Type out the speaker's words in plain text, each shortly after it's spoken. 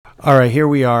All right, here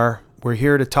we are. We're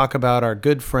here to talk about our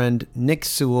good friend Nick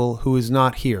Sewell, who is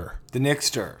not here. The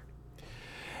Nickster.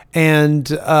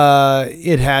 And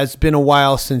it has been a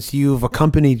while since you've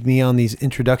accompanied me on these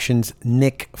introductions,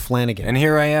 Nick Flanagan. And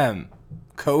here I am,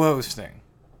 co-hosting.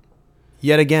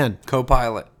 Yet again.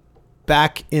 Co-pilot.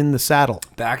 Back in the saddle.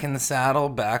 Back in the saddle,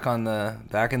 back in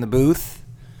the booth,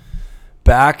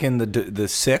 back in the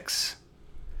six.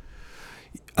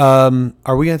 Are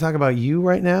we going to talk about you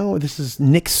right now? This is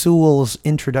Nick Sewell's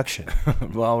introduction.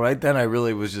 Well, right then I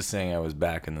really was just saying I was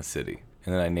back in the city.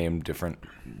 And then I named different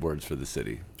words for the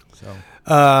city.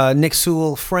 So Nick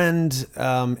Sewell, friend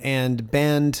and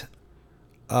band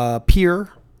peer.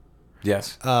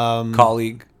 Yes.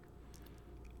 Colleague.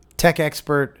 Tech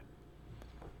expert.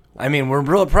 I mean,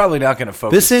 we're probably not going to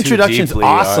focus this introduction's too deeply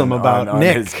awesome on about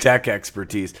Nick. His tech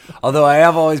expertise. Although I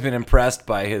have always been impressed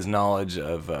by his knowledge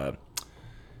of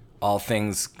all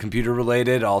things computer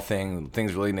related, all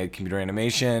things related to computer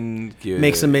animation.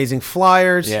 Makes amazing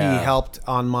flyers. Yeah. He helped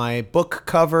on my book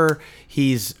cover.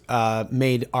 He's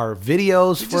made our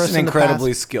videos for us. He's an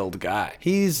incredibly skilled guy.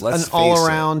 He's an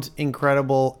all-around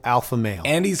incredible alpha male.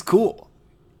 And he's cool.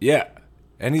 Yeah.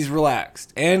 And he's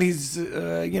relaxed. And he's,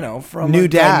 from New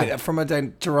dad. From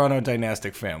a Toronto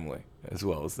dynastic family, as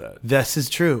well as that. This is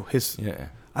true.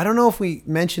 I don't know if we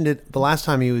mentioned it the last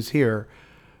time he was here.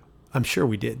 I'm sure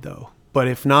we did, though. But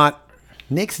if not,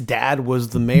 Nick's dad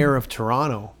was the mayor of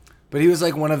Toronto. But he was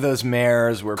like one of those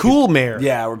mayors where mayor.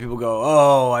 Yeah, where people go,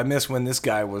 oh, I miss when this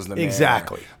guy was the mayor.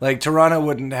 Exactly. Like Toronto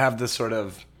wouldn't have the sort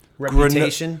of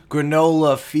reputation,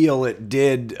 granola feel it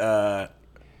did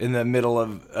in the middle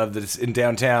of this in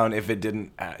downtown if it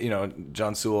didn't,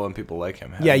 John Sewell and people like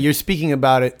him. Yeah, you're speaking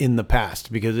about it in the past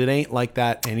because it ain't like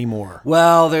that anymore.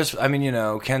 Well, there's,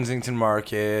 Kensington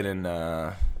Market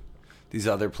and these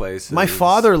other places. My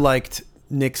father liked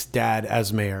Nick's dad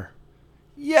as mayor.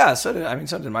 Yeah, so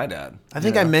did my dad. I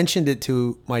think I mentioned it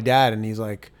to my dad, and he's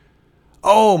like,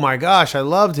 "Oh my gosh, I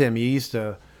loved him. He used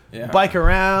to bike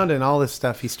around and all this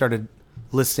stuff." He started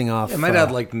listing off. Yeah, my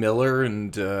dad liked Miller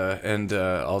and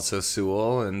also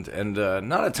Sewell and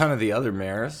not a ton of the other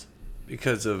mayors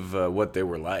because of what they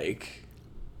were like.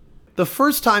 The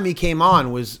first time he came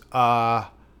on was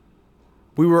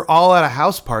we were all at a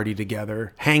house party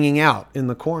together, hanging out in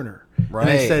the corner. Right.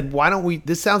 And I said, "Why don't we?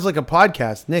 This sounds like a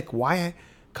podcast, Nick. Why?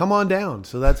 Come on down."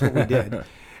 So that's what we did.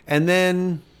 And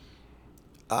then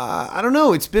I don't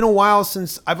know. It's been a while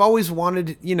since I've always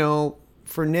wanted,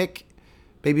 for Nick.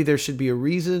 Maybe there should be a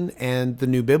reason. And the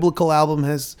new biblical album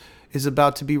is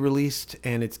about to be released,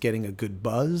 and it's getting a good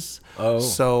buzz. Oh,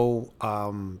 so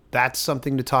that's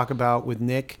something to talk about with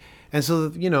Nick. And so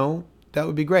that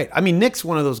would be great. I mean, Nick's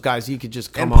one of those guys you could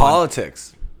just come on. And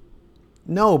politics.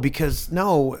 No, because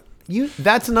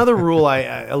that's another rule.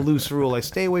 A loose rule. I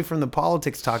stay away from the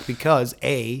politics talk because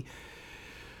it's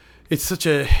such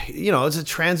a it's a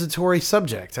transitory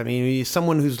subject. I mean,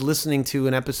 someone who's listening to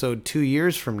an episode 2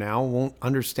 years from now won't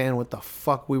understand what the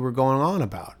fuck we were going on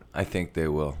about. I think they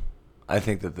will. I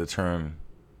think that the term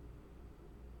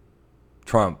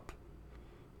Trump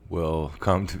will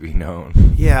come to be known.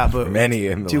 Yeah, but many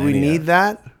in do we need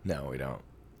that? No, we don't.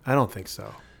 I don't think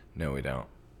so. No, we don't.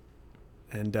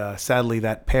 And sadly,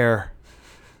 that pair,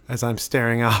 as I'm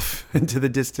staring off into the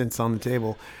distance on the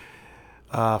table,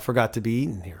 forgot to be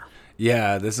eaten here.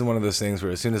 Yeah, this is one of those things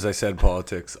where as soon as I said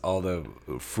politics, all the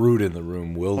fruit in the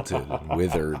room wilted and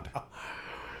withered.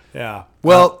 Yeah.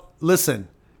 Well, listen,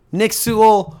 Nick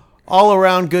Sewell,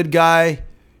 all-around good guy.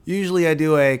 Usually I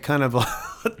do a kind of a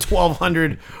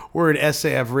 1,200-word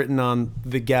essay I've written on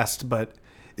the guest, but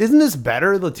isn't this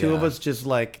better? The two of us just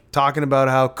like talking about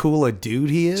how cool a dude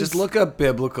he is. Just look up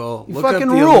biblical. He look up the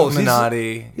rules.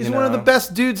 Illuminati. He's one of the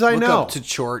best dudes I know. Look up to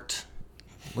Chort.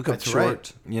 Look up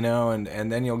Chort. Right.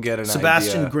 And then you'll get an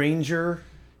Sebastian idea. Granger.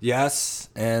 Yes,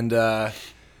 and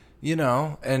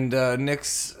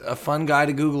Nick's a fun guy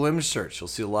to Google image search. You'll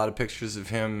see a lot of pictures of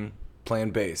him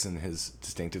playing bass in his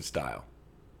distinctive style.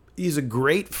 He's a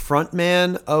great front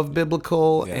man of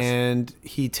biblical, yes. And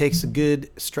he strikes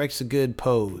a good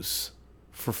pose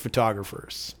for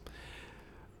photographers.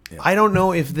 Yeah. I don't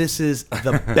know if this is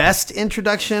the best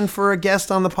introduction for a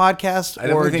guest on the podcast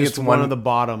or just one of the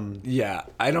bottom. Yeah,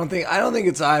 I don't think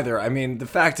it's either. I mean, the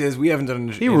fact is we haven't done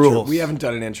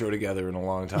an intro together in a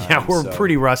long time. Yeah, we're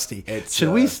pretty rusty.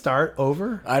 Should we start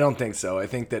over? I don't think so. I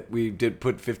think that we did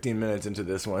put 15 minutes into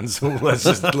this one, so let's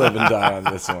just live and die on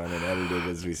this one and edit it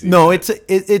as we see. No, it's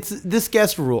this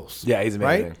guest rules. Yeah, he's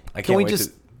amazing. Right? I can't wait till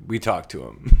we talk to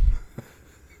him.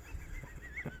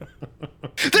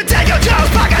 The Tango Jones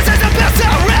podcast is the best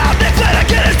around. Nick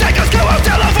Flanagan is Tango's co-host.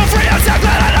 Hello for free. I'm so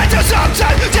glad I like to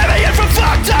sometimes. Get me in from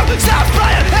fucked up. Stop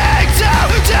playing. Hey.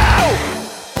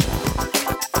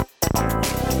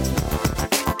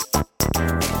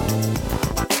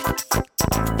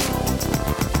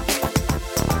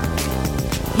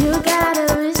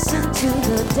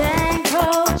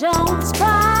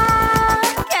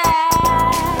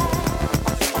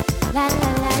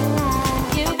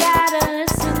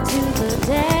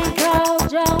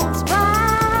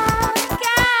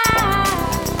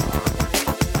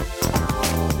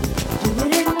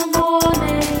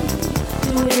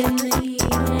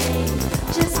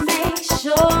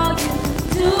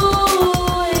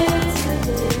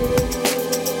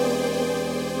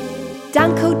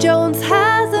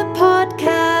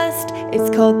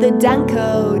 The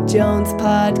Danko Jones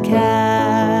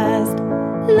Podcast.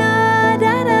 La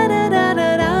da da da da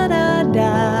da da da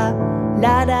da.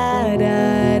 La da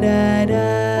da da da.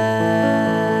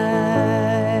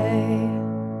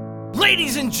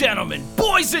 Ladies and gentlemen,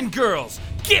 boys and girls,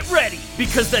 get ready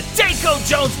because the Danko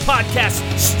Jones Podcast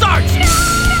starts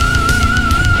now!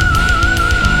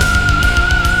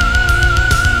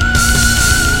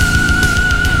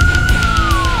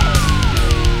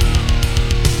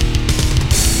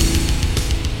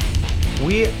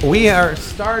 We are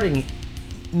starting.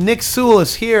 Nick Sewell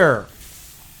is here.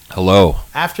 Hello.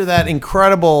 After that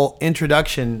incredible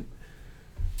introduction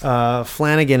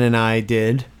Flanagan and I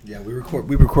did. Yeah, we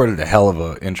recorded a hell of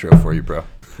a intro for you, bro.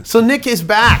 So Nick is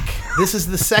back. This is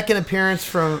the second appearance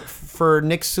for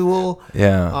Nick Sewell.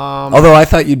 Yeah. Although I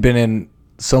thought you'd been in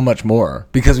so much more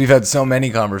because we've had so many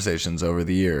conversations over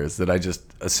the years that I just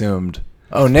assumed,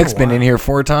 oh, Nick's been in here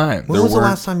 4 times. When was the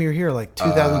last time you were here? Like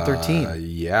 2013?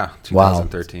 Yeah,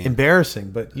 2013. Embarrassing,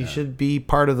 but you should be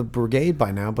part of the brigade by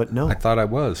now, but no. I thought I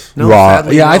was. No, Wow.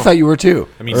 sadly, Yeah, no. I thought you were too.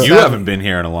 I mean, you haven't been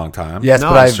here in a long time. Yes,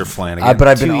 No, but Mr. Flanagan. I've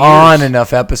been 2 on years.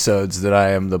 enough episodes that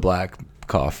I am the Black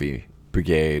Coffee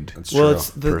Brigade. That's Well,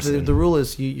 true. it's the rule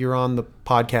is you're on the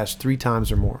podcast 3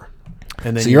 times or more.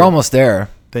 And then So you're almost there.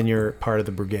 then you're part of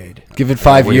the brigade. Give it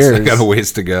 5 I years. got a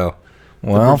ways to go.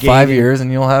 Well, brigade 5 years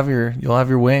and you'll have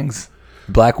your wings,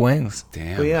 black wings.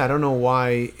 Damn. But yeah, I don't know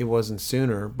why it wasn't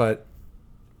sooner, but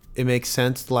it makes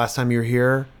sense. The last time you were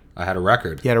here, I had a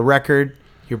record. you had a record.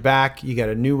 You're back. You got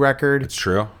a new record. It's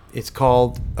true. It's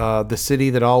called "The City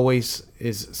That Always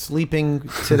Is Sleeping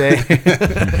Today."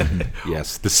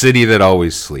 Yes, the city that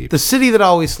always sleeps. The City That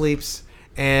Always Sleeps,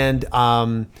 and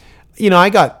I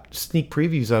got sneak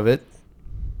previews of it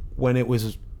when it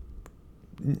was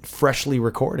freshly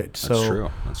recorded. So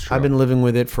true. That's true. I've been living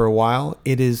with it for a while.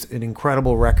 It is an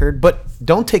incredible record, but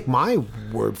don't take my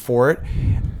word for it.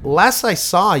 Last I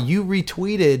saw, you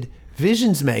retweeted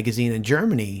Visions magazine in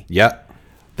Germany. Yeah.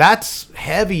 That's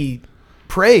heavy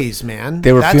praise, man.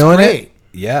 They were That's feeling it? great.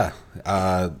 Yeah.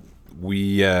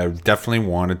 We definitely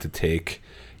wanted to take,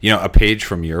 a page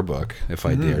from your book, if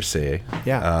I dare say.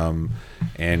 Yeah.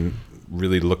 And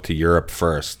really look to Europe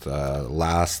first.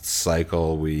 Last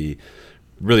cycle, we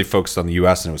really focused on the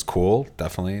U.S. and it was cool,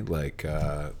 definitely.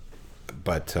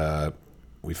 But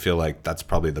we feel like that's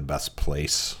probably the best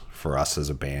place for us as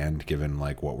a band, given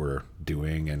like what we're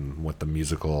doing and what the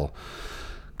musical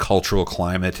cultural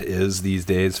climate is these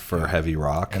days for heavy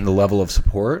rock. And the level of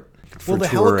support for Well, the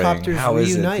touring. Hellacopters How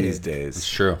is it reunited. these days? It's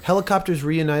true. Helicopters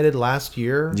reunited last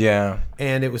year. Yeah.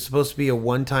 And it was supposed to be a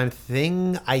one-time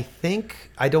thing, I think.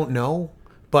 I don't know.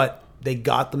 But they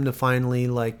got them to finally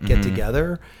get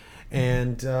together.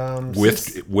 And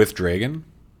With Dragon,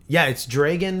 yeah, it's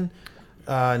Dragon,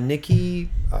 Nikki,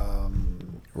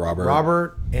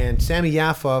 Robert, and Sammy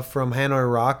Yaffa from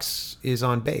Hanoi Rocks is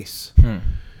on bass.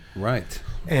 right?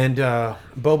 And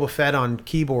Boba Fett on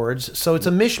keyboards. So it's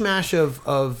a mishmash of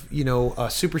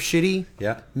Super Shitty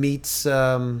meets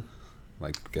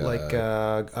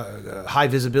High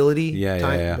Visibility.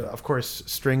 Yeah. Of course,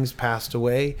 Strings passed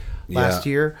away last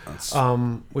year,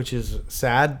 which is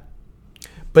sad.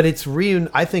 But it's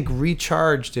I think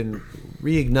recharged and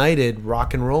reignited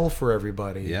rock and roll for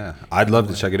everybody. Yeah, I'd love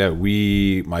to check it out.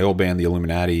 My old band, the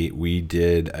Illuminati, we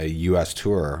did a U.S.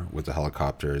 tour with the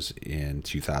Hellacopters in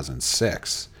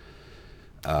 2006.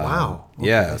 Wow. Okay.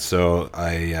 Yeah, so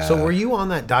So were you on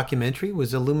that documentary?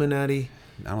 Was Illuminati?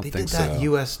 I don't They think did that so.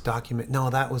 U.S. document. No,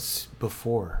 that was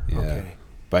before. Yeah. Okay.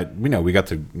 But we got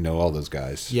to know all those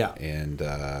guys. Yeah. And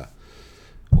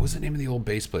what was the name of the old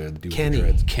bass player? The dude with the Kenny.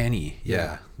 dreads? Kenny.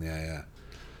 Yeah. Yeah.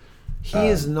 He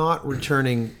is not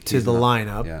returning to the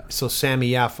lineup. yeah. So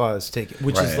Sammy Yaffa is taking,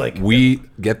 which is like We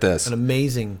get this. an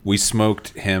amazing. We smoked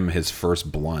him his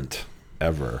first blunt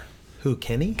ever. Who,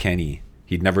 Kenny? Kenny.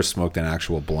 He'd never smoked an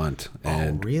actual blunt.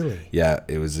 And really? Yeah,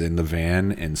 it was in the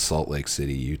van in Salt Lake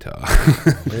City, Utah.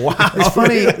 Wow. It's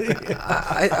funny.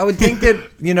 I would think that,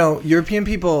 European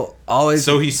people always...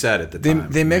 So he said at the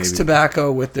time. They mix maybe. tobacco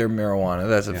with their marijuana.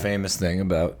 That's a famous thing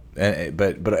about...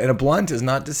 But a blunt is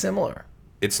not dissimilar.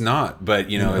 It's not, but,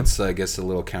 it's, I guess, a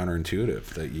little counterintuitive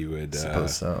that you would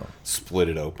Suppose so. split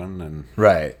it open. And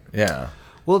Right, yeah.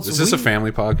 Well, it's is this a weird.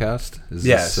 family podcast? Is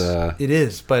Yes. This, It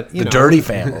is, but The dirty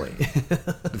family.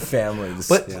 The family.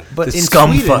 But the in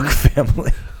scumfuck Sweden-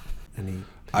 family.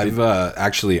 I've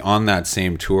actually, on that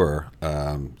same tour,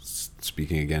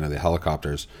 speaking again of the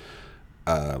Hellacopters,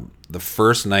 the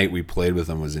first night we played with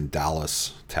them was in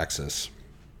Dallas, Texas.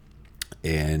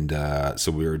 And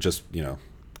so we were just,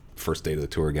 first day of the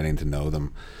tour, getting to know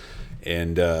them.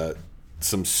 And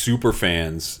some super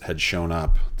fans had shown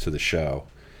up to the show.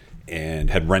 and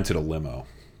had rented a limo,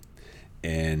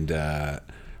 and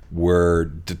were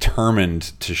determined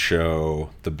to show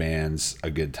the bands a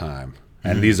good time.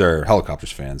 And these are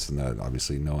Hellacopters fans, and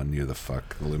obviously no one knew the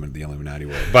fuck the Illuminati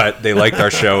were. But they liked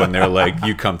our show, and they're like,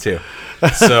 you come too.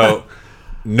 So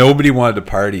nobody wanted to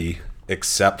party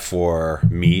except for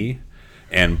me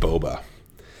and Boba.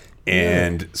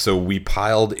 And so we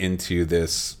piled into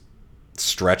this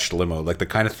stretched limo, like the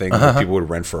kind of thing that people would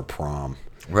rent for a prom.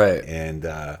 Right. And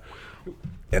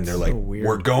they're like,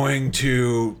 we're going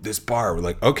to this bar. We're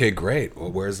like, okay, great.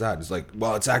 Well, where's that? It's like,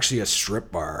 well, it's actually a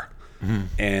strip bar.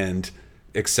 And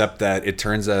except that it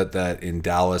turns out that in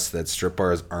Dallas that strip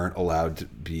bars aren't allowed to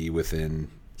be within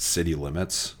city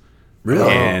limits.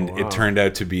 Really? And it turned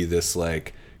out to be this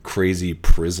like crazy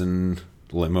prison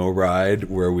limo ride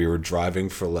where we were driving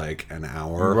for like an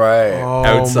hour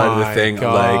outside of the thing.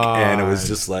 Like, and it was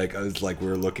just like, I was like, we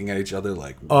were looking at each other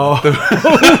like, with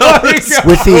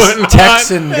these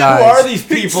Texan guys. Who are these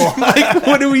people? like,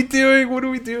 what are we doing? What are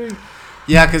we doing?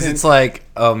 Yeah, because it's like,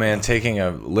 oh man, taking a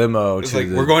limo to Like,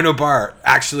 we're going to a bar.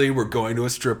 Actually, we're going to a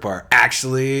strip bar.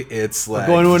 Actually, it's like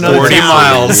going to another 40 town.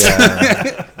 miles.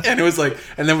 And it was like,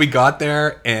 and then we got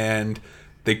there and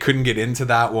they couldn't get into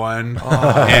that one.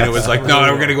 And it was like, no,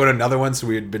 we're going to go to another one. So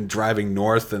we had been driving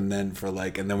north and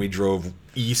then we drove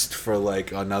east for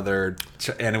like another,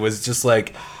 and it was just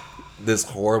like this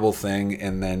horrible thing.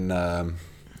 And then,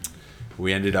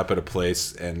 we ended up at a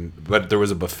place, but there was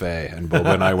a buffet, and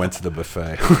Boba and I went to the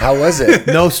buffet. How was it?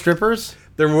 No strippers?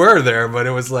 There were there, but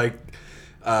it was like,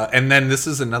 and then this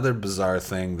is another bizarre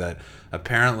thing that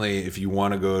apparently if you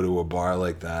want to go to a bar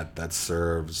like that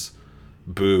serves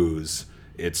booze,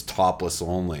 it's topless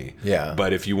only. Yeah.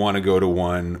 But if you want to go to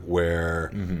one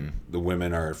where the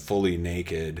women are fully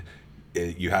naked,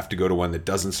 you have to go to one that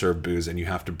doesn't serve booze, and you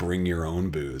have to bring your own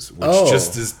booze, which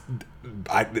just is,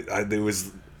 it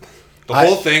was... The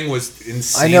whole thing was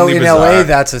insanely I know in bizarre. LA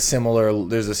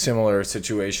there's a similar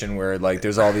situation where like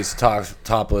there's all these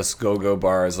topless go-go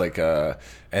bars like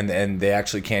and they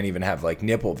actually can't even have like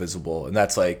nipple visible, and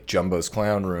that's like Jumbo's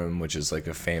Clown Room, which is like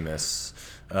a famous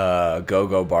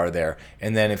go-go bar there.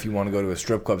 And then if you want to go to a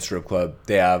strip club,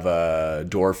 they have a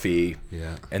door fee.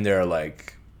 Yeah. And they're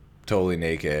like totally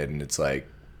naked, and it's like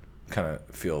kind of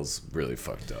feels really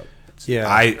fucked up. Yeah.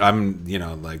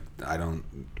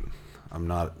 I'm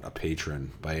not a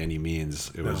patron by any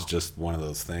means. It was just one of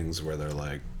those things where they're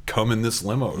like, come in this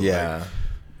limo. Yeah. Like,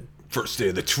 first day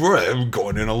of the tour, I'm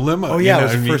going in a limo. Oh, yeah, it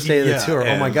was the first day of the tour.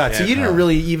 Oh, my God. So you didn't and-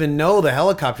 really even know the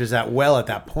Hellacopters that well at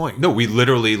that point. No, we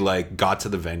literally like got to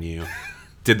the venue,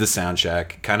 did the sound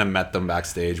check, kind of met them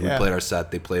backstage. We played our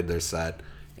set, they played their set,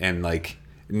 and like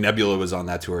Nebula was on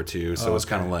that tour too. So it was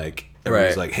kind of like, everyone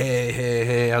was like,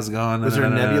 hey, how's it going? Was there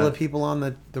Nebula people on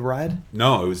the ride?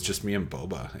 No, it was just me and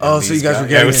Boba. Oh, And so these you guys were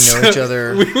guys. getting to know each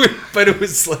other. But it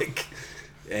was like,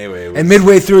 anyway. It was, And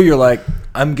midway through, you're like,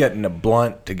 I'm getting a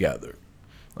blunt together.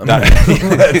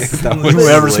 that was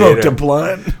Whoever smoked later. a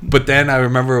blunt. But then I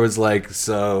remember it was like,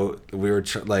 so we were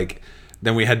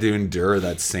then we had to endure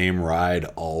that same ride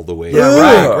all the way,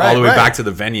 all the way back to the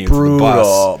venue, to the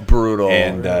bus. Brutal.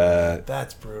 And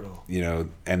That's brutal.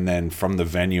 and then from the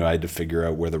venue, I had to figure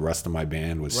out where the rest of my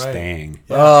band was staying,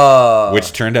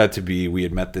 which turned out to be, we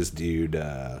had met this dude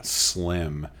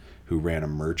Slim, who ran a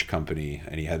merch company,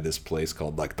 and he had this place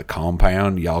called like the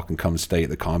Compound. Y'all can come stay at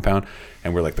the Compound.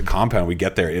 And we're like, the Compound. We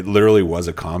get there, it literally was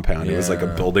a compound. It was like a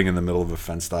building in the middle of a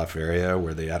fenced off area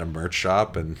where they had a merch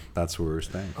shop, and that's where we were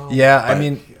staying. Yeah, I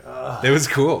mean, It was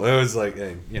cool. It was like,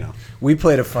 we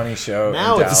played a funny show.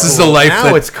 Now in it's- Dallas. this is the life.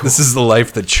 Now it's cool. This is the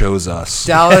life that chose us.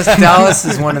 Dallas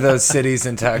is one of those cities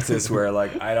in Texas where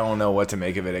like I don't know what to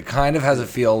make of it. It kind of has a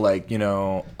feel like,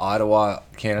 Ottawa,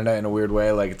 Canada in a weird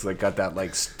way. Like it's like got that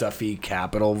like stuffy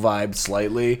capital vibe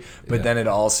slightly, but then it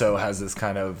also has this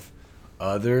kind of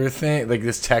other thing, like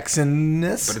this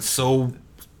Texanness. But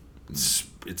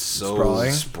it's so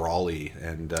sprawly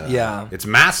and it's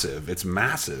massive. It's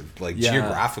massive. Like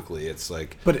geographically, it's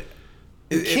like. But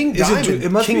King is it- Diamond.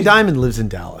 it must King be- Diamond lives in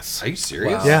Dallas. Are you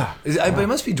serious? Wow. Yeah. But it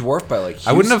must be dwarfed by like Houston.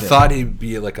 I wouldn't have thought he'd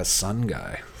be like a sun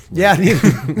guy. Yeah,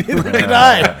 neither did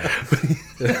I.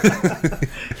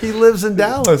 He lives in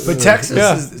Dallas. But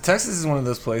Texas is one of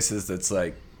those places that's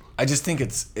like, I just think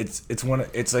it's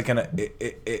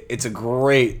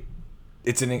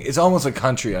almost a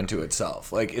country unto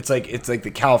itself. Like it's like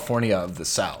the California of the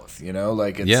South,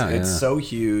 Like it's so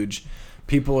huge.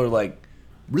 People are like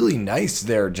really nice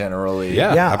there generally.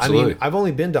 Yeah, absolutely. I mean, I've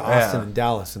only been to Austin and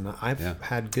Dallas, and I've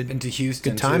had good Into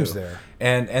Houston good times too. there.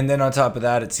 And then on top of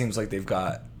that, it seems like they've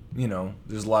got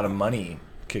there's a lot of money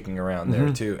kicking around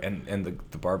there too, and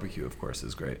the barbecue, of course,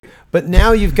 is great. But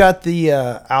now you've got the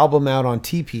album out on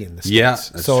TP in the States. Yeah,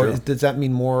 that's so true. does that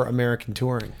mean more American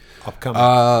touring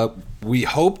upcoming? We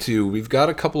hope to. We've got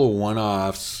a couple of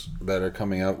one-offs that are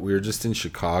coming up. We were just in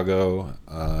Chicago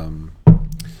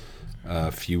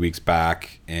a few weeks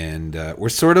back, and we're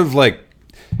sort of like,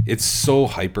 it's so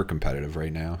hyper competitive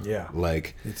right now. Yeah.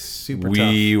 Like, It's super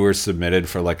we were submitted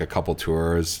for like a couple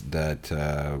tours that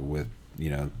with, you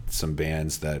know, some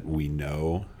bands that we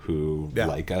know who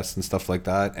like us and stuff like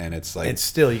that, and it's like, And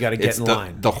still, you got to get in the,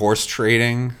 line. The horse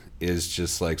trading is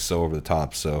just like so over the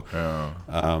top. So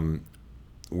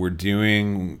we're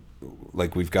doing,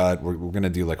 like, we're gonna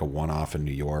do like a one-off in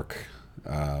New York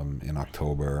in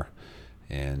October.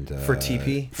 And For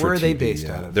TP? for Where are they TP, based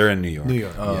yeah. out of? They're in New York. New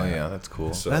York. Oh yeah, that's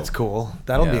cool. So- That's cool.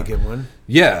 That'll be Yeah. a good one.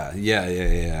 Yeah.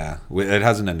 It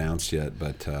hasn't announced yet,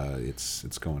 but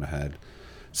it's going ahead.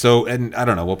 So, and I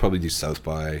don't know, we'll probably do South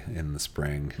by in the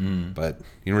spring, but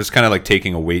you know, we're just kind of like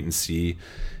taking a wait and see,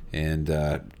 and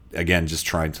again, just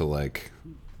trying to, like,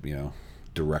 you know,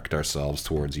 direct ourselves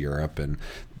towards Europe, and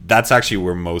that's actually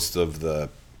where most of the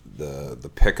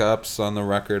pickups on the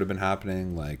record have been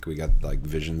happening. Like, we got, like,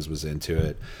 Visions was into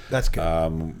it. That's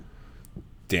good.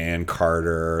 Dan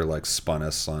Carter, like, spun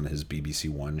us on his BBC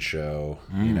One show,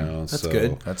 you know. That's so,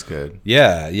 good. That's good.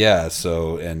 Yeah.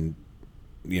 So, and,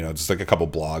 you know, just like a couple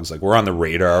blogs, like, we're on the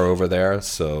radar over there.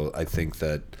 So I think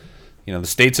that, you know, the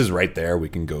States is right there. We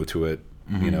can go to it,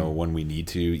 you know, when we need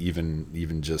to,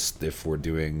 even just if we're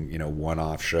doing, you know,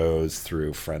 one-off shows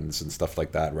through friends and stuff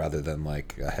like that, rather than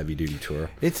like a heavy-duty tour.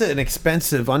 It's an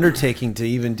expensive undertaking to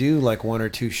even do like one or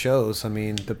two shows. I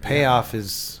mean, the payoff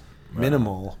is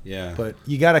minimal. Yeah. But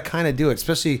you got to kind of do it,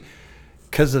 especially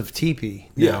because of TP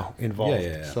now involved.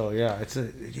 Yeah. So it's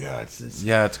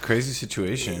Yeah, it's a crazy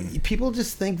situation. people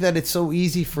just think that it's so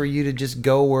easy for you to just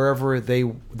go wherever they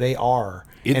are.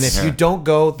 And It's- if you don't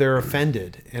go, they're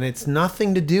offended. And it's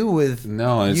nothing to do with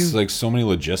No, it's you. like so many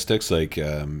logistics. Like,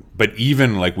 but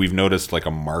even like we've noticed like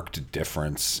a marked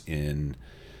difference in,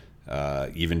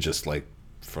 even just like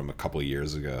from a couple of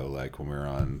years ago, like when we were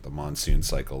on the monsoon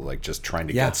cycle, like just trying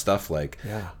to get stuff. Like,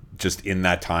 just in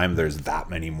that time, there's that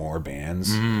many more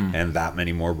bands and that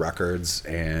many more records,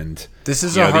 and This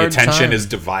is you a know, hard the attention time. is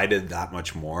divided that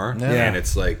much more, Yeah. and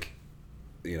it's like,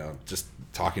 you know, just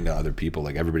talking to other people,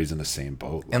 like everybody's in the same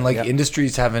boat. And like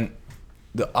industries haven't,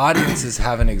 the audiences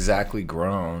haven't exactly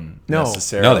grown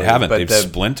necessarily. No, they haven't. But They've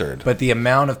splintered. But the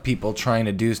amount of people trying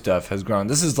to do stuff has grown.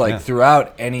 This is like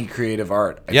throughout any creative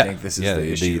art. I think this is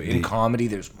the issue. In comedy,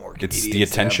 there's more It's comedians the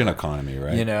attention than ever. economy,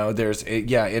 right? You know,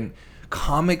 in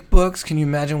comic books, can you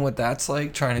imagine what that's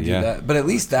like, trying to do that? But at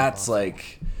least that's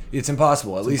like, it's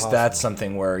impossible. At least that's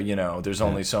something where, you know, there's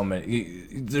only so many,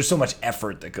 there's so much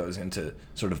effort that goes into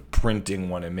sort of printing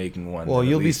one and making one. Well, that at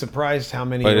you'll be least- surprised how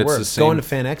many But there it's were. the same- Going to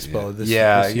Fan Expo this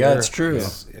Yeah, this yeah, year, it's true.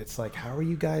 It's like, how are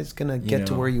you guys going to get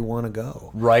to know. where you want to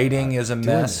go? Writing is a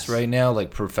mess this. right now,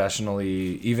 like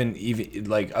professionally, even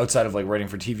like outside of like writing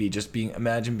for TV, just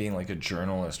imagine being like a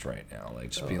journalist right now,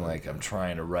 like just being like, I'm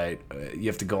trying to write. You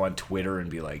have to go on Twitter and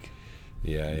be like,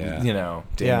 Yeah. you know,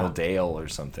 Daniel Dale or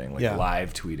something, like Yeah.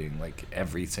 live tweeting like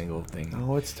every single thing.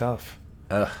 Oh, it's tough.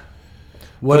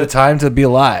 What a time to be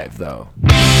alive, though.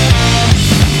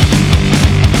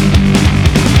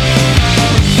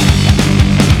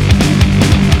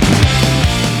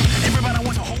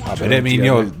 But I mean, you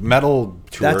know, metal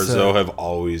That's tours though have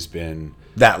always been,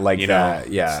 That like you know, that,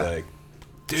 yeah. It's like,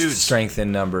 Dude, strength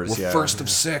in numbers. we're Yeah. first of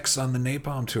 6 on the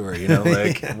Napalm tour, you know,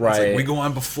 like, it's Right. like we go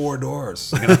on before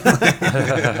doors. You know?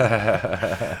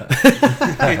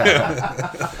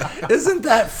 Isn't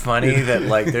that funny that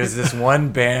like there's this one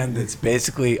band that's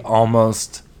basically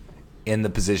almost in the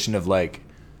position of like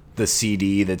the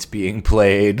CD that's being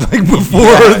played like before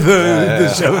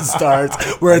the show starts,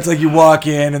 where it's like you walk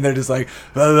in and they're just like,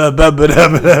 you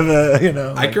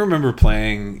know. I can remember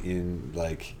playing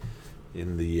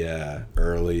in the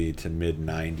early to mid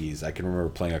 90s. I can remember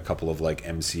playing a couple of like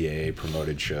MCA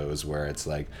promoted shows where it's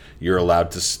like you're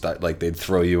allowed to start, like they'd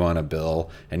throw you on a bill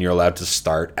and you're allowed to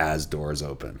start as doors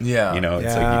open. Yeah. You know, it's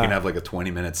like Yeah. you can have like a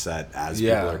 20-minute set as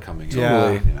Yeah. people are coming in.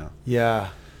 Yeah. You know? Yeah.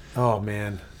 Oh,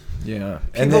 man. Yeah,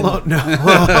 People don't know.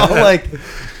 Like,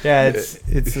 yeah, it's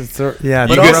yeah.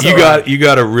 You, it's you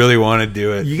got to really want to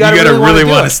do it. You You gotta got to really wanna really do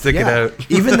want it. to stick Yeah. it out.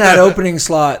 even that opening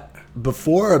slot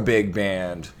before a big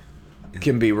band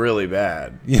can be really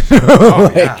bad. You know,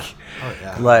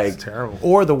 like It's terrible.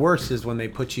 Or the worst is when they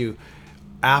put you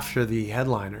after the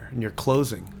headliner and you're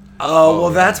closing. oh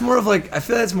well, that's more of like, I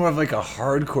feel that's more of like a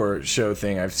hardcore show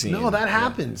thing I've seen. No, that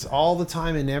happens all the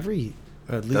time in every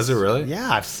At least, Does it really? Yeah,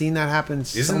 I've seen that happen.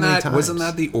 So Isn't many that times. wasn't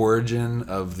that the origin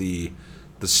of the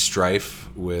strife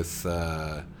with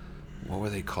what were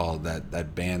they called?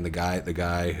 That band, the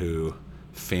guy who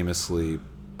famously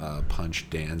punched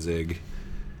Danzig.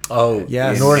 Oh,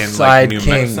 Yes. North in, Side New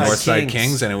Kings. North Side Kings.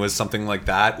 Kings, and it was something like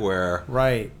that where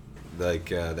right? like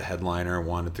the headliner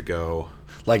wanted to go.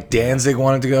 Like Danzig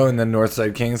wanted to go, and then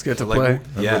Northside Kings get to Like, play,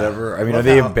 or yeah. whatever. I mean, Love are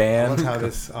they how- a band? I love how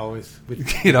this always.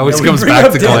 It always We comes bring back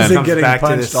up to Danzig Glenn. getting Back to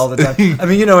punched this. all the time. I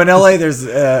mean, in LA, there's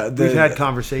We've the had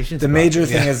conversations. the about major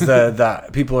this. thing is the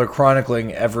people are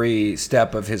chronicling every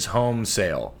step of his home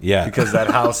sale. Yeah. because that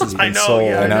house has been I know. sold.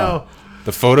 Yeah, I know.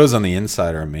 The photos on the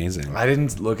inside are amazing. I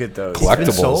didn't look at those. been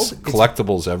Collectibles, sold?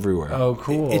 collectibles everywhere. Oh,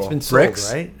 cool. It's been sold,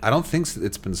 Bricks? right? I don't think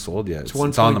it's been sold yet. It's,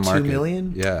 1.2 on the market.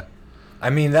 million? Yeah. I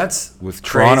mean, that's With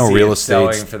crazy Toronto real it's selling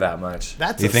estate- for that much.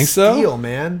 That's You a think so? steal,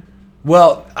 man.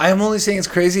 Well, I'm only saying it's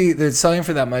crazy that it's selling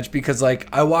for that much because, like,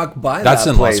 I walk by That's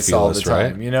that in Los place all the Feliz,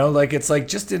 time. right? You know, like it's like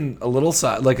just in a little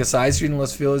side, like a side street in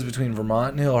Los Feliz between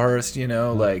Vermont and Hillhurst. You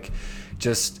know, like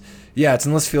just it's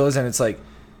in Los Feliz, and it's like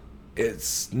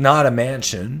it's not a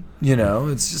mansion. You know,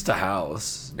 it's just a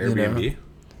house. Airbnb. You know?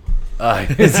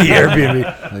 It's the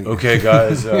Airbnb. Okay,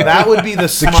 guys. That would be the the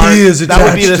smart. key is that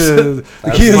would be attached to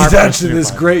the key is smart attached to person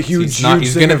this to great huge. He's not. huge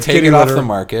He's thing gonna of take kitty it off litter. the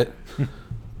market.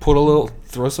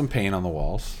 Throw some paint on the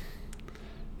walls,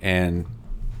 and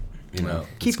you know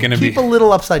it's gonna keep be. a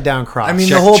little upside down cross. I mean,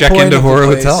 Check- the whole check point into of the Horror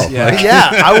place- Hotel. Yeah.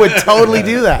 yeah, I would totally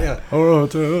do that. Horror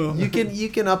Hotel. You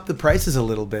can up the prices a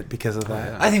little bit because of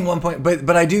that. I think 1 point,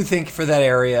 but I do think for that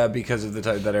area, because of the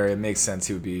type of that area, it makes sense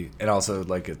he would be, and also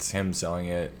like it's him selling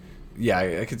it. Yeah,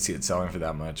 I could see it selling for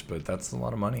that much, but that's a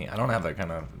lot of money. I don't have that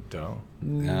kind of dough.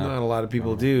 Not a lot of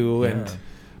people do, and Yeah.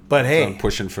 but I'm hey,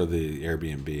 pushing for the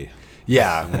Airbnb.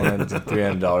 Yeah, $100 to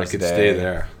 $300 I a could day. stay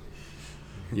there.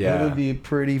 Yeah, that would be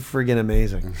pretty friggin'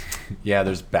 amazing. yeah.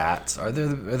 There's bats. Are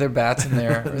there bats in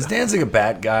there? Is Danzig a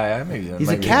bat guy? He's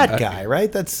a cat guy,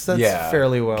 right? That's Yeah.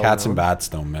 fairly well. Cats and known. bats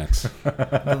don't mix.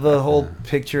 The whole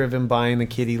picture of him buying the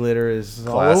kitty litter is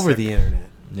all Classic. over the internet.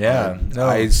 Yeah, no.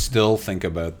 I still think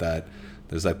about that.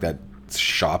 There's like that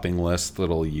shopping list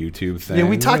little YouTube thing. Yeah,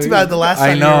 we talked about it the last time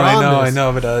I you know, were on I this.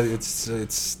 know, but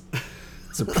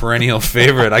it's a perennial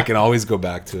favorite. I can always go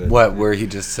back to it. What? Where he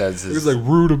just says It was his, like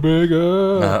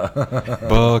rutabaga,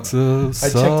 box of I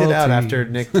checked it out saltines, after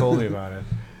Nick told me about it.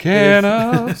 can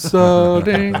of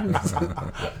sardines.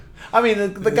 I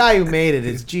mean, the guy who made it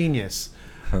is genius.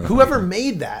 Whoever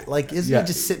made that, like, isn't he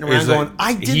just sitting around It's like, going,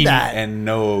 "I did he- that"? and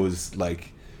knows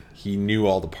like he knew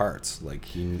all the parts. Like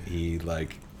he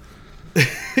like.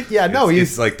 Yeah, no, he's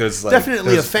It's like there's like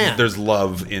definitely there's, a fan. There's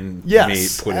love in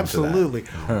yes, put into that. absolutely.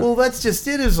 Well, that's just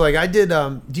it. Is like I did.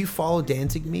 Do you follow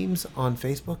Danzig memes on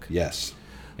Facebook? Yes.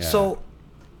 Yeah. So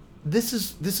this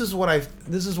is why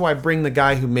I bring the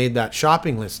guy who made that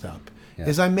shopping list up. Yeah.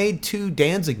 Is I made 2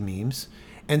 Danzig memes,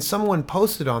 and someone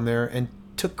posted on there and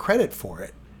took credit for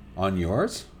it on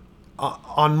yours,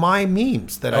 on my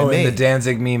memes that I in made. the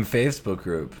Danzig meme Facebook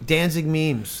group. Danzig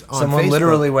memes on Someone Facebook.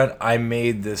 literally went, "I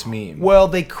made this meme." Well,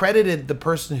 they credited the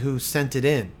person who sent it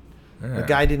in. The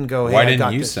guy didn't go, "Hey, why I didn't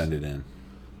got you this." send it in?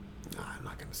 I'm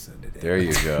not going to send it in. There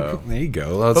you go. There you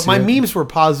go. Let's But my see it. memes were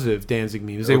positive Danzig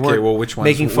memes. They Okay, weren't well, which ones?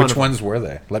 making fun Which of ones were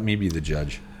they? Let me be the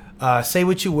judge. Say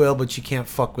what you will, but you can't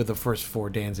fuck with the first 4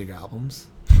 Danzig albums.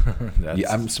 That's,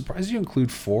 Yeah, I'm surprised you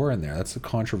include 4 in there. That's a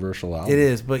controversial album. It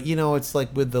is, but you know, it's like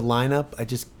with the lineup, I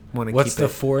just want to what's keep the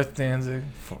it. fourth Danzig?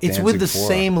 It's with the Danzig 4.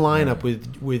 same lineup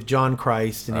with John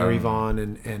Christ and Eerie Von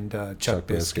and Chuck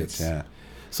Biscuits. Yeah.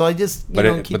 So I just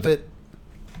But keep it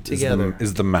Is together.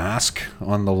 the mask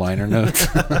on the liner notes?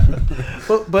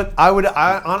 But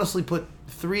I honestly put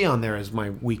 3 on there as my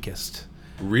weakest.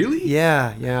 Really?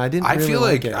 Yeah, I didn't. I really feel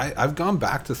like it. I've gone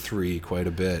back to 3 quite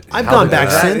a bit. I've How gone the- back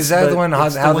is that- since. is that the but one, How-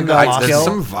 it's How the one Gods that I There's lost.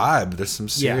 some vibe. There's some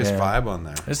serious Yeah. vibe on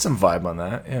there. There's some vibe on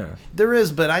that. Yeah. There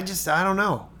is, but I don't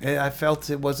know. I felt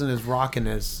it wasn't as rocking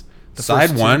as the Side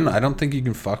first 2. 1, I don't think you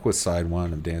can fuck with side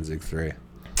 1 of Danzig 3.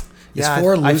 Yeah, is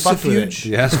 4 I fucked with it. Lucifuge?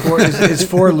 Yeah. Is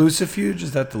 4 Lucifuge?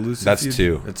 Is that the Lucifuge? That's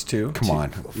 2. It's 2. Come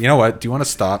on. You know what? Do you want to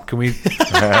stop? Can we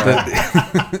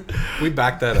we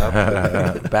back that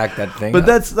up? Back that thing. But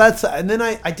up. that's and then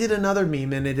I did another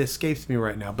meme and it escapes me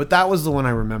right now. But that was the one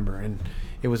I remember, and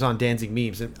it was on Danzig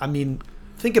memes. And I mean,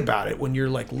 think about it when you're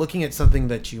like looking at something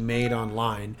that you made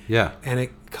online, Yeah. and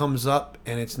it comes up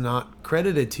and it's not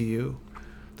credited to you.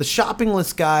 The shopping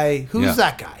list guy, who's Yeah.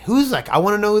 that guy? Who's that guy? I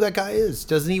want to know who that guy is.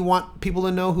 Doesn't he want people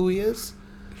to know who he is?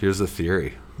 Here's the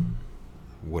theory.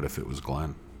 What if it was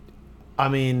Glenn? I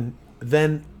mean,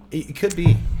 then it could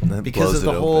be That because blows of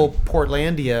the it whole open.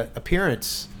 Portlandia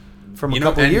appearance. from a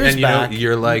couple years back.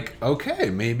 You're like, okay,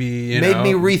 maybe made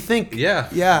me rethink.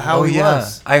 How he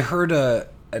was. I heard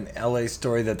an LA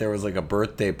story that there was like a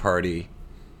birthday party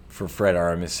for Fred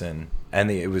Armisen,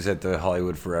 and it was at the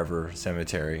Hollywood Forever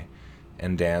Cemetery,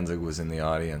 and Danzig was in the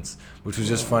audience, which was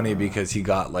just funny because he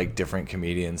got like different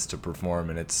comedians to perform,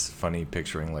 and it's funny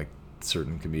picturing like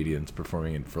certain comedians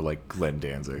performing it for like Glenn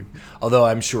Danzig, although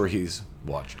I'm sure he's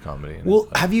watched comedy. Well,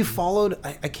 have you followed,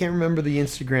 I can't remember the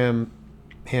Instagram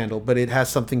handle, but it has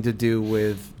something to do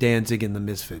with Danzig and the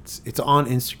Misfits. It's on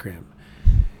Instagram.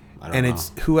 And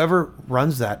it's whoever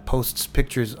runs that posts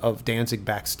pictures of Danzig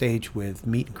backstage with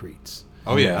meet and greets.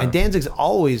 Oh, yeah. And Danzig's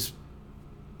always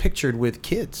pictured with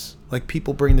kids. Like,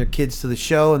 people bring their kids to the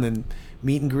show and then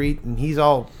meet and greet, and he's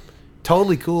all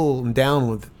totally cool and down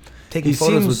with taking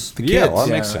photos with the kids. Yeah, well,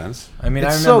 that makes sense. I mean,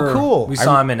 It's I remember so cool. we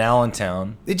saw him in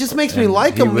Allentown. It just makes me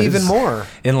like he him was even more.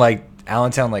 In like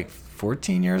Allentown like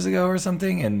 14 years ago or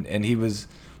something, and he was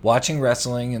watching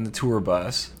wrestling in the tour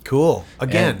bus. Cool.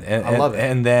 Again, I love it.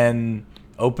 And then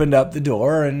opened up the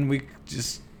door, and we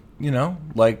just,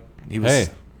 like, he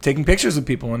was taking pictures of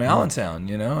people in Allentown,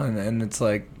 and it's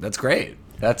like, that's great.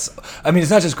 It's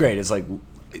not just great, it's like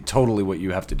totally what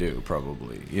you have to do,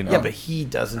 probably, Yeah, but he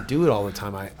doesn't do it all the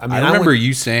time. I remember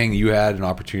you saying you had an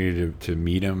opportunity to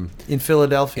meet him in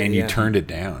Philadelphia, and you turned it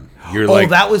down. You're like,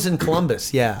 that was in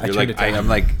Columbus. Yeah, I turned it down. I'm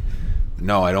like,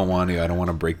 no, I don't want to. I don't want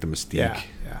to break the mystique.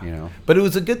 Yeah. But it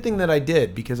was a good thing that I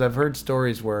did, because I've heard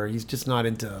stories where he's just not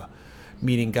into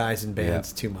meeting guys in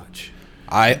bands too much.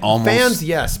 Fans,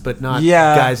 yes, but not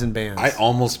guys in bands. I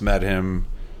almost met him.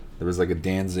 There was like a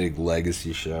Danzig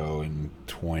Legacy show in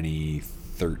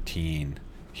 2013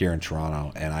 here in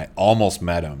Toronto, and I almost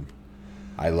met him.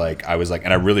 I was like,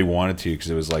 and I really wanted to,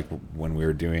 because it was like when we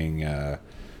were doing.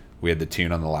 We had the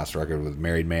tune on the last record with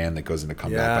Married Man that goes into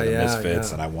Come Back by the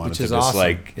Misfits, and I wanted to just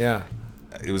awesome.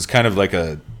 It was kind of like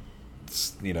a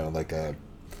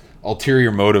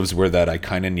ulterior motives were that I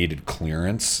kind of needed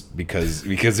clearance because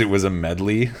it was a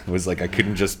medley. It was like I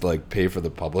couldn't just like pay for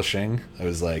the publishing. I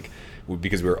was like,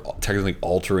 because we were technically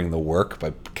altering the work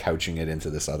by couching it into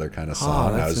this other kind of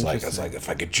song. I was like, if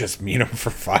I could just meet him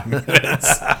for 5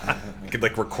 minutes, I could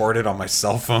like record it on my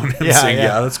cell phone and say,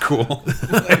 that's cool.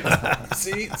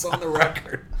 See, it's on the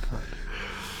record.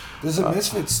 There's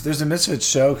a Misfits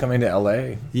show coming to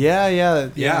LA. Yeah.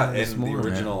 In the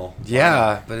original.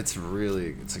 Yeah, but it's like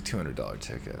 $200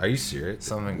 ticket. Are you serious?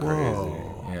 Something crazy.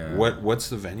 Yeah. What's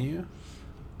the venue?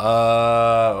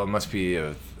 It must be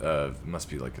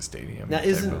like a stadium. Now,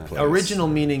 isn't original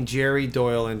meaning Jerry,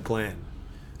 Doyle, and Glenn?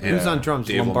 Who's on drums?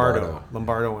 Dave Lombardo.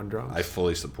 Lombardo on drums. I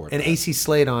fully support and that. AC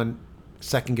Slade on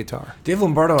second guitar. Dave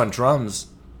Lombardo on drums.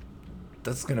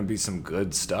 That's gonna be some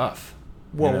good stuff.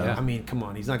 Well, I mean, come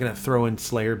on. He's not going to throw in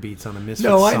Slayer beats on a Misfits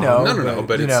song. I know. No.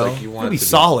 But it's like you want it to be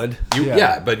solid. But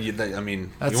you want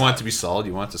it to be solid.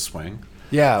 You want it to swing.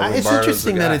 Yeah. It's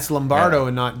interesting that it's Lombardo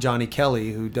and not Johnny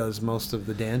Kelly who does most of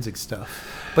the Danzig stuff.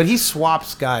 But he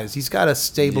swaps guys. He's got a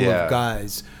stable of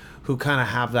guys who kind of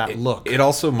have that look. It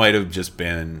also might have just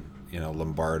been,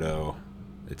 Lombardo.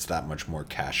 It's that much more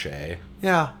cachet.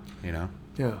 Yeah.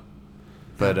 Yeah.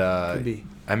 But could be.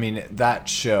 I mean, that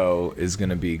show is going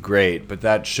to be great, but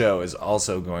that show is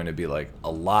also going to be like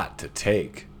a lot to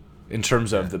take in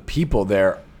terms of the people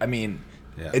there. I mean,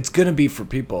 it's going to be for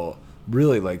people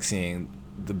really like seeing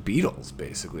the Beatles,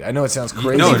 basically. I know it sounds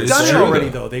crazy. No, they've done it already,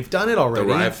 though. They've done it already.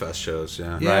 The Riot Fest shows,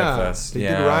 Yeah, Riot Fest. They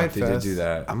did Riot Fest. They did do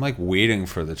that. I'm like waiting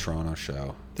for the Toronto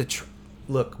show.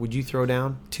 Look, would you throw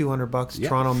down $200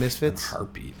 Toronto Misfits?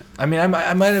 Heartbeat. I mean, I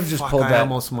might have just pulled that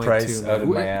price too, out of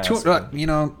my ass.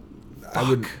 I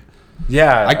would.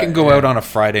 Yeah, I can go out on a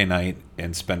Friday night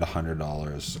and spend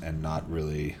 $100 and not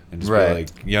really, and just be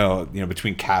like,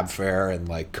 between cab fare and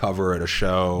like cover at a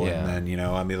show, and then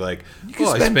I mean, like,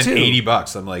 I spent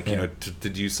 $80. I'm like, to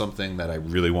do something that I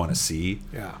really want to see.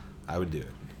 Yeah, I would do it.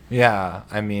 Yeah,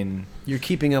 I mean, you're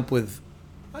keeping up with.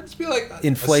 I'd just be like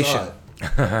inflation.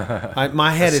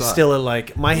 My head is still at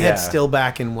like head's still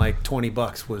back in like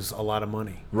 $20 was a lot of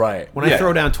money. Right. When I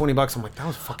throw down $20, I'm like, that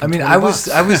was fucking. I mean,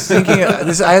 $20. I was thinking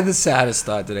this. I had the saddest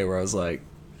thought today where I was like,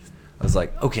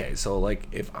 okay, so like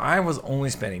if I was only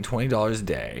spending $20 a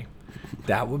day,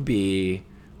 that would be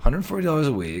 $140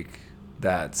 a week.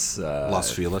 That's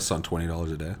Los Feliz on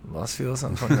 $20 a day. Los Feliz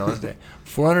on $20 a day.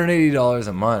 $480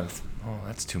 a month. Oh,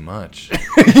 that's too much.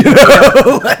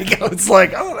 It's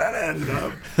like, oh, that added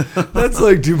up. That's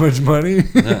like too much money.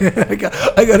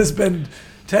 Yeah. I got to spend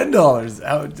 $10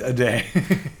 out a day.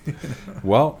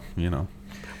 Well,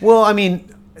 Well, I mean,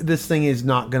 this thing is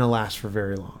not going to last for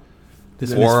very long.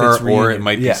 Or it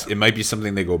might be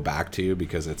something they go back to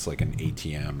because it's like an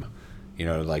ATM. you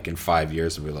know, like in 5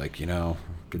 years, we'll be like, you know,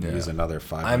 could use another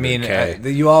 500K. I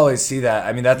mean, you always see that.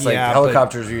 I mean, that's like Yeah,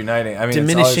 Helicopters reuniting. I mean,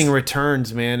 diminishing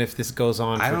returns, man. If this goes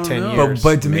on for 10 years,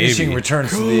 but diminishing Maybe.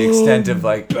 returns to the extent of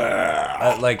like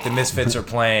the Misfits are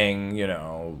playing, you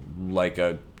know, like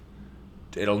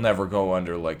it'll never go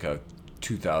under like a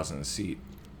 2,000 seat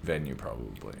venue,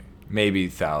 probably, maybe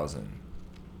 1,000.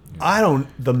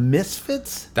 the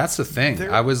Misfits. That's the thing.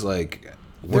 I was like,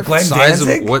 what Glenn size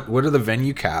Danzig? of what are the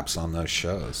venue caps on those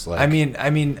shows? Like, I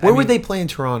mean, Where would they play in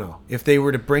Toronto if they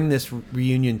were to bring this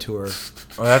reunion tour?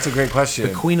 Well, that's a great question.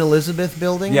 The Queen Elizabeth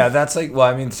building? Yeah, that's like, well,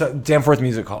 I mean, Danforth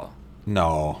Music Hall.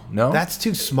 no, That's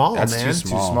too small, that's man. too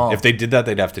small. small. If they did that,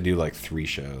 they'd have to do like 3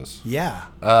 shows. Yeah.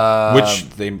 Which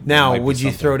they Now, might be would you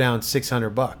something. throw down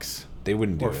 $600? They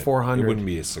wouldn't do or it. 400? It wouldn't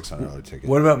be a $600 ticket.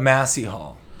 What about Massey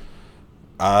Hall?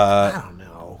 I don't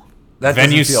know. That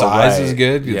Venue doesn't feel size right. is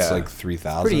good. It's Yeah. like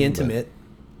 3,000. Pretty intimate.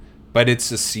 But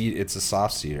it's a seat. It's a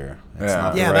soft seater. It's Yeah.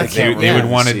 not the Yeah, right. that's- They yeah. would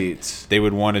want to. Seats. They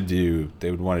would want to do. They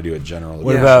would want to do a general.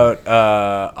 What Yeah.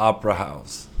 about Opera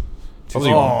House? Probably,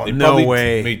 Oh, they'd no probably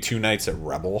way. Maybe 2 nights at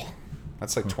Rebel.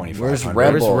 That's like 2,500. Where's Where's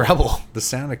Rebel? Rebel? The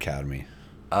Sound Academy.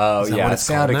 Oh, that yeah, what it's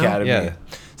Sound called now? Academy. Yeah.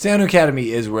 Sound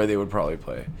Academy is where they would probably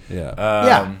play. Yeah.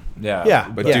 Yeah. Yeah.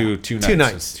 But yeah. do 2 nights. Two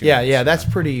nights. Two Yeah, nights, yeah. That's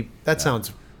pretty. That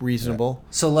sounds reasonable.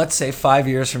 So let's say 5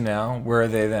 years from now, where are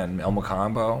they then? El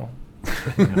Macombo?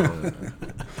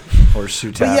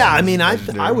 Horseshoe Tavern? But yeah, I mean,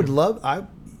 I would love.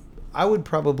 I would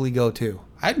probably go too.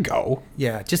 I'd go.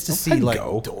 Yeah, just to see I'd like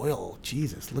go. Doyle.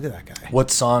 Jesus, look at that guy.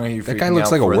 What song are you That freaking guy looks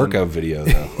out like a for them? workout video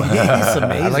though. He's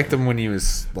amazing. I liked him when he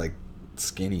was like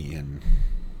skinny and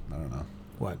I don't know.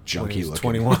 What? Junkie when he was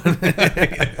looking.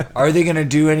 21. Are they going to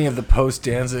do any of the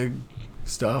post-Danzig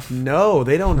stuff? No,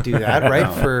 they don't do that,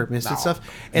 right? For Misfit stuff.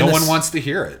 And No the one s- wants to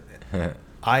hear it.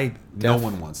 I. No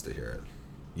one wants to hear it.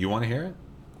 You want to hear it?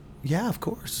 Yeah, of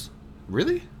course.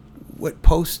 Really? What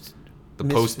post? The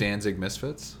post Danzig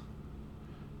Misfits?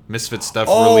 Misfit stuff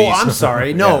Oh, released. I'm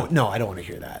sorry. No, Yeah. no, I don't want to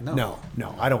hear that. No.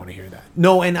 No, I don't want to hear that.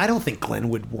 No, and I don't think Glenn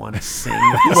would want to sing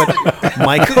what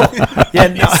Michael. Yeah,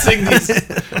 no.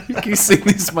 You sing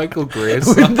these Michael Gray Wouldn't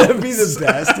songs. that be the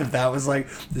best if that was like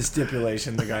the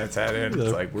stipulation the guys had in?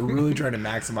 It's like, we're really trying to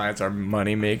maximize our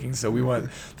money making, so we want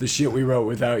the shit we wrote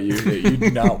without you that you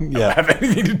do not have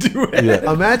anything to do with. Yeah.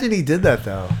 Imagine he did that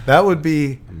though. That would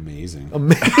be Amazing.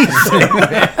 amazing.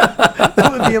 Man. That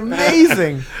would be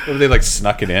amazing. Or they like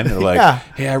snuck it in. They're like, Yeah.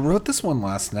 hey, I wrote this one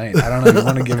last night. I don't know. You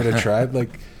want to give it a try? Like,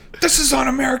 this is on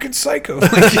American Psycho.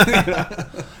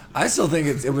 Like, I still think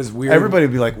it was weird. Everybody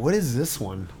would be like, "What is this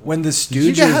one?" when the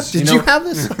Did Stooges, you have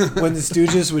this? when the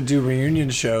Stooges would do reunion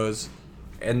shows,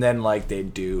 and then like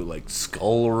they'd do like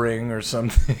Skull Ring or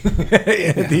something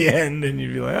at the end, and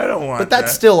you'd be like, I don't want. But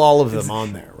that's that. still all of them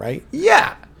on there, right?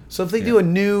 Yeah. So if they do a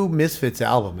new Misfits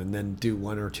album and then do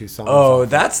 1 or 2 songs, Oh, off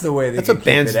that's the way they That's can what keep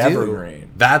bands it do.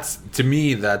 evergreen. that's to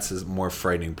me, that's a more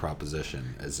frightening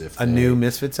proposition. As if a they- new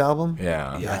Misfits album.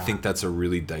 Yeah. Yeah, I think that's a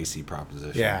really dicey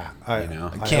proposition. Yeah, you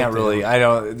know, I can't really. I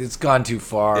don't. It's gone too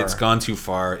far. it's gone too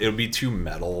far. It'll be too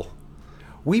metal.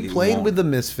 We You played won't. with the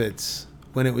Misfits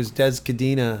when it was Des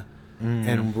Cadena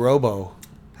and Robo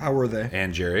How were they?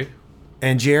 And Jerry,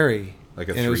 and Jerry. Like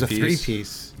a and it was a three-piece?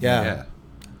 3-piece. Yeah. yeah.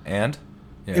 And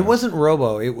yeah. It wasn't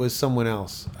Robo. It was someone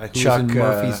else. Who Chuck, was in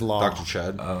Murphy's Law. Dr.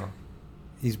 Chud.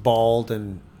 He's bald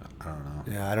and I don't know.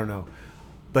 yeah, I don't know.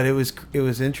 But it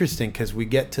was interesting because we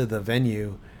get to the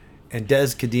venue, and Des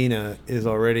Cadena is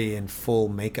already in full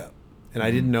makeup, and I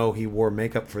didn't know he wore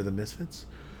makeup for the Misfits.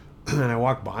 And I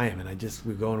walked by him, and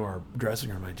we go into our dressing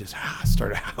room. And I just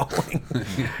started howling,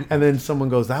 and then someone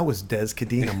goes, "That was Des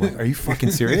Cadena." I'm like, "Are you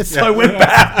fucking serious?" So I went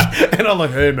back, and I'm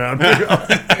like, "Hey, man."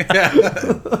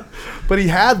 But he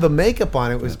had the makeup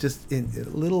on. It was just a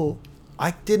little.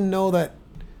 I didn't know that.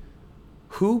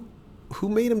 Who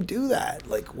made him do that?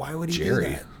 Like, why would he Jerry.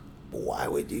 do that? Why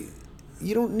would you?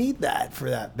 You don't need that for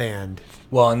that band.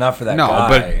 Well, not for that No, guy.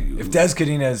 but- If Des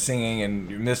Cadena is singing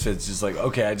and Misfits just like,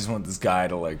 okay, I just want this guy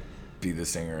to like be the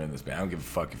singer in this band. I don't give a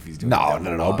fuck if he's doing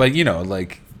No. But you know,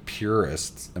 like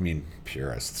purists. I mean,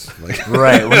 purists. Like,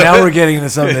 right. Well, now we're getting into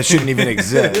something that shouldn't even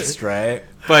exist, right?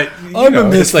 but you I'm a know,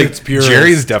 it's Misfits like purist.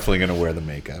 Jerry's definitely gonna wear the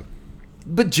makeup.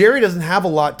 But Jerry doesn't have a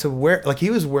lot to wear. Like, he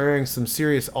was wearing some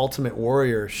serious Ultimate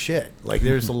Warrior shit. Like,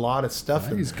 there's a lot of stuff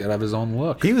in He's there. got to have his own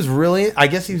look. He was really. I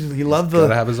guess he loved Got to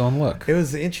the. have his own look. It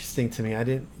was interesting to me.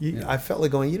 I felt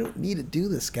like going, you don't need to do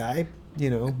this, guy. You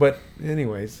know. But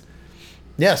anyways,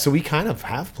 yeah. So we kind of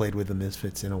have played with the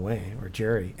Misfits in a way, or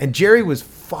Jerry. And Jerry was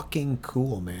fucking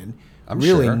cool, man. I'm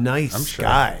really sure. nice I'm sure.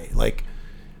 guy. Like,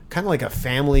 kind of like a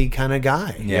family kind of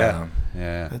guy. Yeah.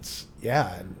 Yeah. That's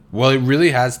yeah. Well, it really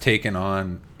has taken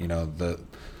on, you know,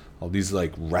 all these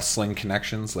like wrestling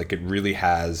connections. Like it really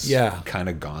has kind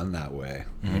of gone that way.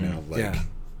 You know, like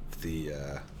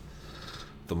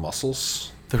the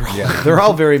muscles. They're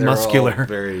all very muscular. All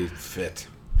very fit.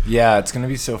 Yeah, it's gonna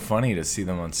be so funny to see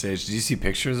them on stage. Did you see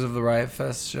pictures of the Riot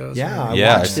Fest shows? Yeah, I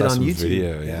I watched saw it on some YouTube.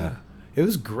 video, yeah. It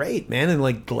was great, man. And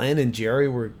like Glenn and Jerry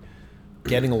were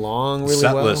getting along really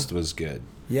Set well. list was good.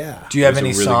 Yeah. Do you have It was a any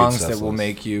really good songs set that will list.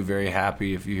 make you very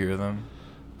happy if you hear them?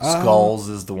 Skulls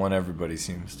is the one everybody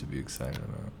seems to be excited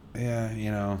about. Yeah, you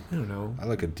know, I don't know. I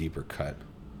like a deeper cut.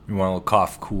 You want a little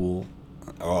Cough Cool.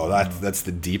 Oh, that's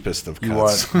the deepest of You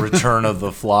cuts. want Return of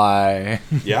the Fly.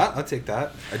 Yeah, I'll take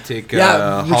that. I'd take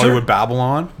Yeah, Hollywood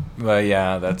Babylon. Well,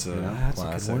 yeah, that's a That's a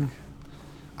classic. good one.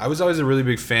 I was always a really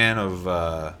big fan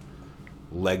of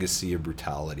Legacy of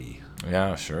Brutality.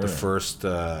 Yeah, sure. The first it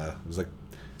was like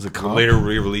Was it comp? later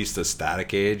re-released as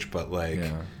Static Age, but like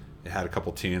Yeah. it had a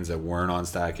couple tunes that weren't on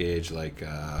Static Age, like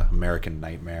American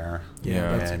Nightmare.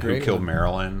 Yeah, that's a and great Who Killed one.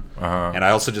 Marilyn. Uh-huh. And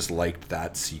I also just liked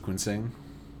that sequencing.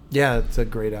 Yeah, it's a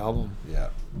great album. Yeah.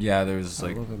 Yeah, there's I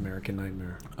like love American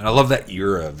Nightmare. And I love that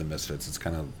era of the Misfits. It's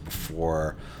kind of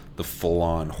before the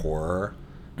full-on horror,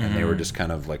 and they were just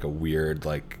kind of like a weird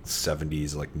like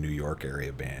 70s like New York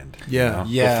area band. Yeah.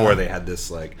 Yeah. Before they had this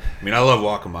like, I mean, I love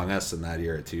Walk Among Us in that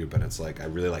era too, but it's like I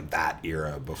really like that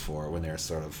era before when they were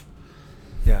sort of.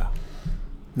 Yeah.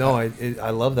 No, I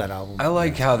love that album. I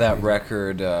like how that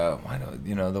record. Why don't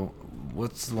you know the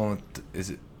what's the one with? Is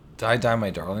it Die Die My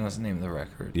Darling? What's the name of the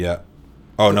record? Yeah.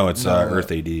 Oh no, it's No,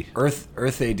 Earth AD.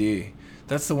 Earth AD.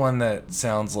 That's the one that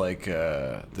sounds like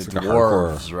the like a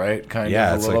Dwarves, hardcore. right? Kind Yeah,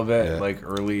 of a it's little like- bit yeah. like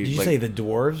early. Did you like, say the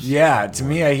Dwarves? Yeah, to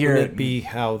me, I hear Wouldn't it be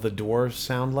how the Dwarves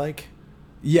sound like?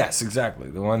 Yes, exactly.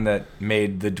 The one that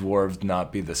made the Dwarves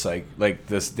not be the like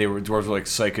this. Dwarves were like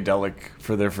psychedelic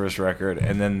for their first record,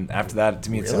 and then after that,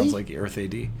 to me, it Really? sounds like Earth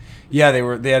AD. Yeah,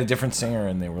 they had a different singer,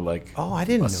 and they were like Oh, I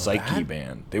didn't a know psyche that.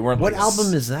 band. They weren't. What like,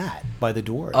 album is that by the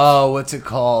Dwarves? Oh, what's it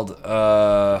called?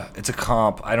 It's a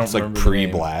comp. I don't It's like remember the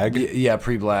name. pre-Blag? Yeah,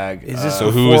 pre-Blag. Is this So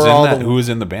who was Before all in that? the- Who was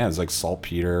in the band? It's like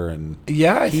Saltpeter and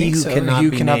Yeah, I He think Who so. Cannot He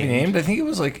Be cannot be Named. named. I think it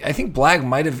was like I think Blag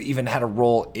might have even had a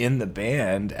role in the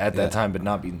band at that time, but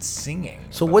not been singing.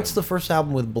 So what's the first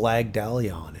album with Blag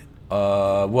Dahlia on it?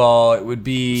 Well, it would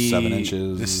be 7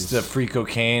 Inches. This is the Free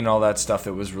Cocaine, all that stuff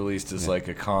that was released as like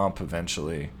a comp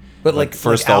eventually. But like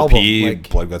first like album, LP, like,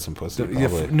 Blood Guts and Pussy. Yeah,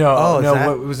 Probably. no, Oh, is no, that-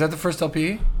 what, was that the first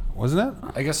LP? Wasn't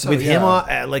it? I guess so. with yeah. him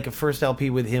on, like a first LP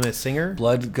with him as singer.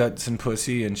 Blood, Guts, and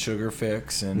Pussy, and Sugar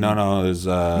Fix, and No. There's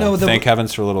No, the- Thank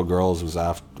Heavens for Little Girls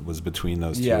was between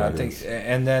those two. yeah, I records. think,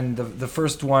 and then the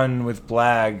first one with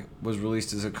Blag was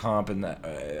released as a comp, and that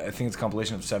I think it's a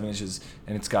compilation of 7 Inches,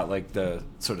 and it's got like the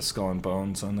sort of skull and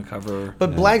bones on the cover.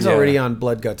 But Blag's Yeah. already on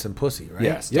Blood, Guts, and Pussy, right?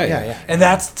 Yes, Yeah. and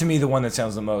that's to me the one that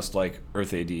sounds the most like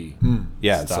Earth AD.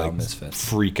 Yeah, it's style like Misfits.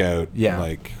 freak out, Yeah.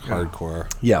 like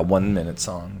hardcore. Yeah, 1 minute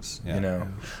songs, Yeah. you know,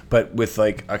 but with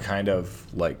like a kind of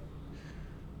like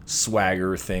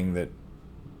swagger thing that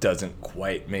doesn't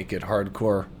quite make it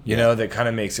hardcore, you know, that kind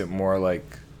of makes it more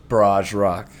like barrage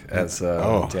rock, as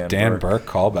Dan Burke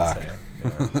callback.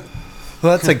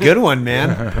 Well, that's a good one, man.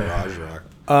 Barrage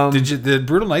rock. Did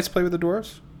Brutal Knights play with the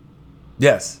Dwarves?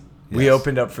 Yes, we Yes.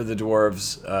 opened up for the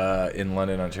Dwarves in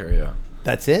London, Ontario.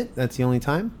 That's it. That's the only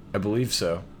time. I believe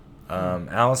so.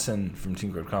 Allison from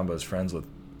Team Code Combo is friends with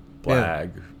Blag,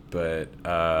 but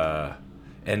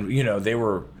and you know they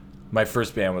were. My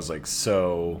first band was like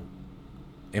so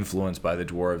influenced by the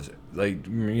Dwarves. Like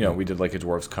you know we did like a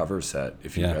Dwarves cover set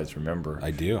if you Yeah. guys remember.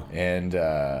 I do. And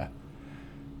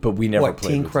but we never What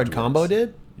played Teen with the Crud Dwarves. Combo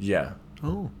did? Yeah,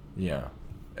 Oh, yeah.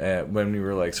 When we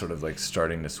were like sort of like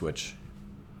starting to switch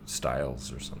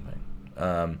styles or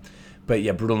something. But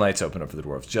yeah, Brutal Knights opened up for the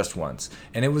Dwarves just once,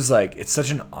 and it was like it's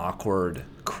such an awkward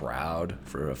crowd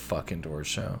for a fucking Dwarves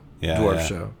show. Yeah, Dwarves yeah.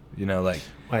 show. You know, like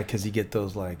why? Because you get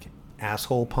those like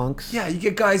asshole punks. yeah, you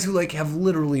get guys who like have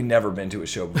literally never been to a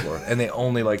show before, and they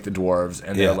only like the Dwarves,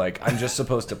 and they're Yeah. like, I'm just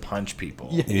supposed to punch people,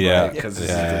 Yeah. because this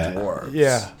Yeah. is the Dwarves.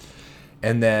 Yeah.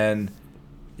 And then,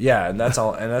 yeah, and that's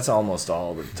all, and that's almost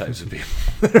all the types of people.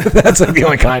 That's like the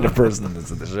only kind of person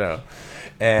that's at the show.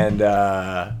 And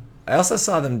I also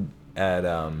saw them at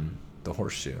the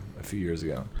Horseshoe a few years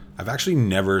ago. I've actually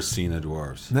never seen the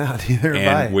Dwarves, No, neither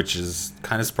have I. and which is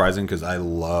kind of surprising because I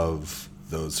love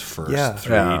those first Yeah.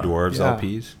 three Yeah. Dwarves Yeah.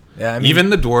 LPs. Yeah, I mean, Even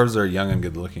the Dwarves Are Young and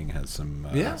Good Looking has some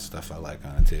Yeah. stuff I like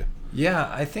on it too. yeah,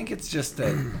 I think it's just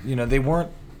that you know they weren't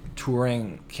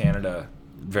touring Canada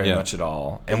very Yeah. much at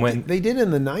all, and when they did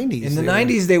in the 90s. in the They were-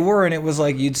 90s they were, and it was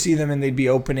like you'd see them and they'd be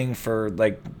opening for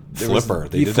like Flipper.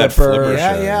 They the did that Flipper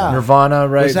Yeah, show. yeah. Nirvana,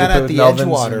 right? Was that They at put the Melvins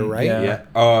Edgewater, and- right?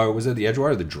 Yeah. Was it the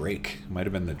Edgewater or the Drake? Might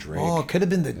have been the Drake. Oh, it could have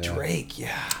been the Drake.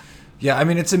 Yeah. Yeah, I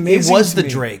mean, it's It amazing. was to the me.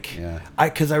 Drake. Yeah.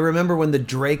 Because I remember when the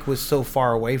Drake was so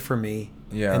far away from me.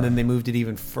 Yeah. And then they moved it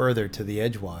even further to the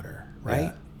Edgewater,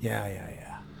 right? Yeah.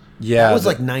 Yeah. That was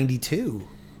like 92.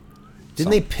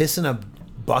 Didn't they piss in a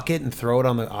bucket and throw it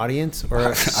on the audience? Or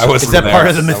I is wasn't that there. part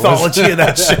of the I mythology of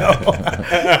that show?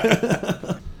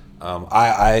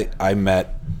 I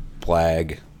met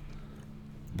Blag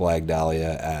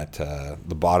Dahlia at the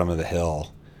bottom of the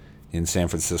hill in San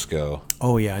Francisco.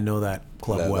 Oh, yeah, I know that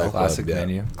club That well. Classic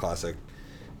venue. Classic.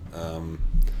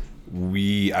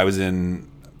 I was in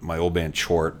my old band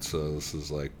Chort, so this is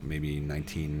like maybe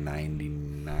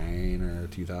 1999 or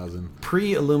 2000.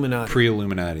 Pre-Illuminati.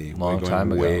 Pre-Illuminati. Long going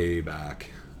time ago. way back.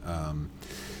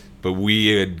 But we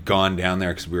had gone down there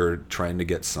because we were trying to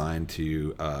get signed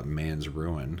to Man's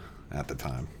Ruin at the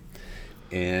time.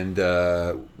 And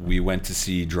we went to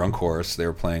see Drunk Horse. They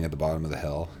were playing at the bottom of the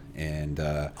hill. And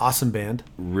Awesome band.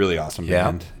 really awesome Yeah.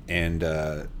 band. And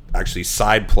actually,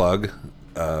 side plug,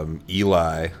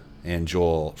 Eli and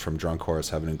Joel from Drunk Horse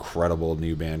have an incredible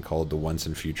new band called the Once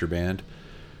and Future Band,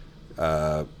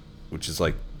 which is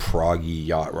like proggy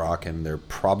yacht rock, and they're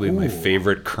probably my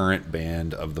favorite current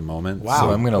band of the moment. Wow.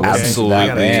 So I'm gonna listen to absolutely that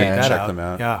Gotta band. check them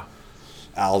out. Yeah.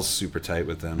 Al's super tight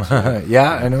with them. So.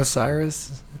 Yeah, I know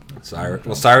Cyrus.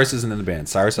 Cyrus isn't in the band.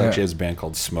 Cyrus actually has a band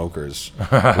called Smokers,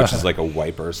 which is like a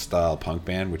Wiper style punk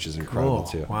band, which is incredible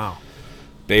Cool. too. Wow.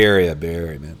 Bay Area,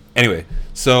 man. Anyway,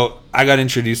 so I got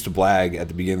introduced to Blag at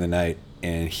the beginning of the night,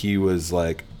 and he was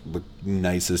like the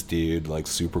nicest dude, like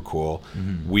super cool.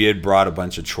 Mm-hmm. We had brought a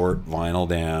bunch of Chort vinyl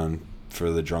down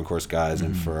for the Drunk Horse guys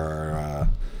and for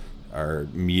our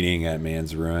meeting at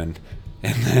Man's Ruin.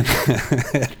 And then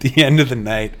at the end of the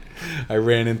night, I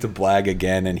ran into Blag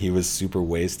again, and he was super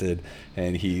wasted.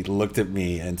 And he looked at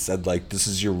me and said, like, "This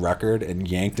is your record," and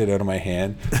yanked it out of my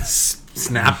hand,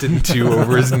 snapped it in two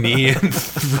over his knee, and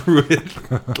threw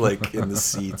it like in the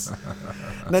seats.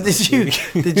 Now,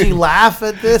 did you laugh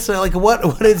at this? Or like, what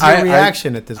is your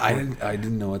reaction at this point? I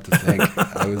didn't know what to think.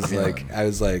 I was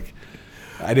like,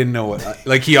 I didn't know what.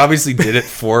 Like, he obviously did it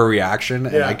for a reaction,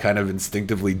 and I kind of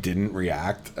instinctively didn't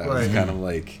react. I was kind of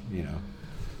like,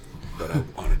 but I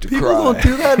wanted to People cry. don't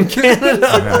do that in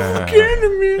Canada.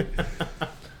 Kidding me?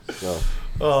 So,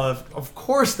 Of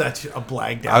course, that's a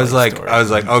Blag Dahlia I was like, story.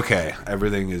 okay,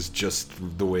 everything is just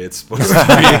the way it's supposed to be.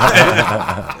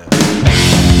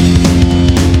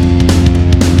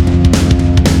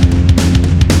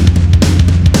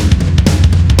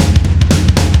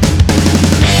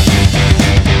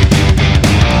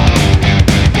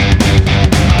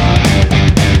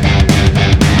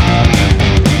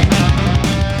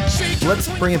 Let's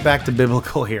bring it back to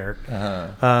biblical here.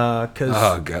 Oh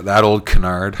god, that old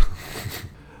canard.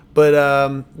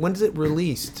 But when's it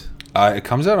released? It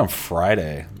comes out on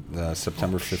Friday,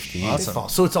 September 15th.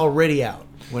 So it's already out.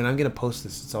 When I'm going to post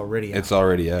this, it's already out. It's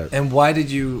already out. And why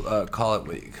did you call it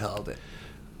what you called it?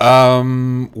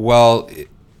 Well,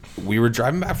 we were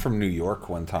driving back from New York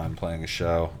one time playing a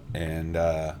show, and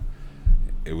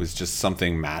it was just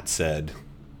something Matt said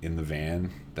in the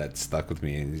van that stuck with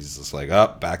me. And he's just like,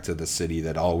 back to the city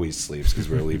that always sleeps, because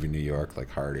we were leaving New York, like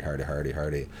hardy.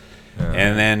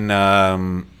 And then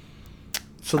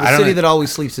So I the don't city know. that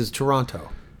always sleeps is Toronto.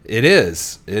 It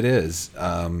is.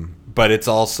 But it's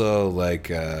also like,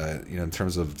 in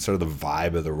terms of sort of the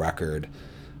vibe of the record,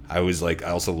 I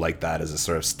also like that as a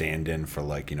sort of stand-in for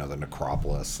like, the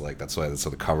necropolis. Like that's why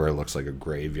the cover looks like a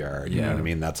graveyard. You know what I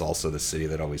mean? That's also the city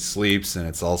that always sleeps, and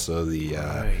it's also the,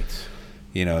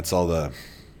 it's all the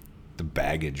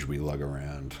baggage we lug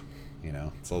around.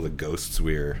 It's all the ghosts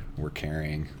we're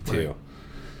carrying too. Right.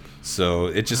 So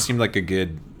it just seemed like a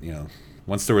good,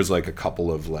 once there was like a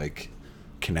couple of like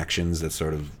connections that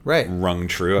sort of rung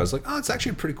true, I was like, it's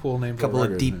actually a pretty cool name. A couple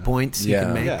of deep points you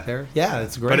can make there. Yeah,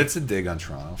 that's great. But it's a dig on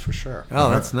Toronto for sure.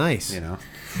 Oh, that's nice.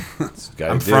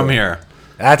 I'm from here.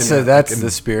 That's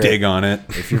the spirit. Dig on it.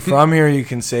 If you're from here, you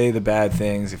can say the bad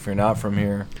things. If you're not from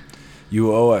here,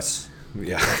 you owe us.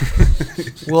 Yeah.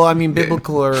 Well, I mean,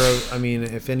 biblical,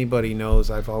 if anybody knows,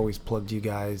 I've always plugged you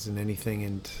guys and anything,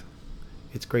 and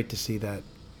it's great to see that.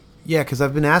 Yeah, because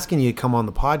I've been asking you to come on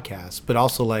the podcast, but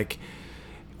also like,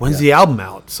 when's the album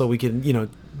out so we can,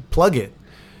 plug it.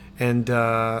 And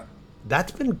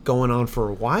that's been going on for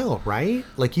a while, right?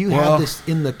 Like you had this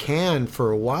in the can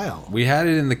for a while. We had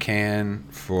it in the can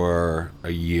for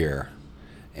a year,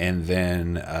 and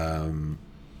then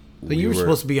but you were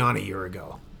supposed to be on a year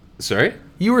ago. Sorry?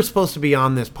 You were supposed to be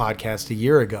on this podcast a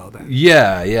year ago then.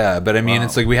 Yeah. But I mean,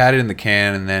 it's like we had it in the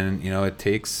can, and then, it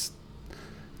takes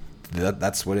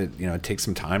that's what it, it takes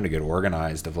some time to get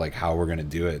organized of like how we're going to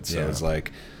do it. So it's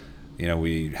like,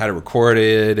 we had it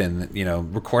recorded, and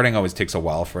recording always takes a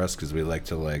while for us because we like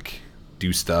to like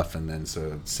do stuff and then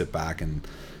sort of sit back and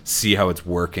see how it's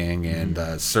working.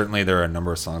 And certainly there are a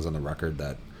number of songs on the record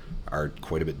that are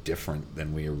quite a bit different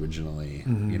than we originally,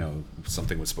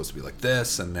 something was supposed to be like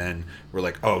this, and then we're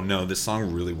like, oh no, this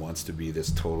song really wants to be this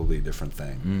totally different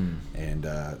thing. And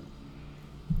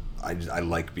I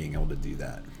like being able to do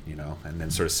that, and then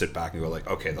sort of sit back and go like,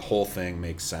 okay, the whole thing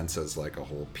makes sense as like a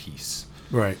whole piece.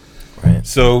 Right.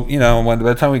 So, by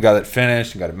the time we got it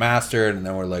finished and got it mastered, and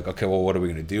then we're like, okay, well, what are we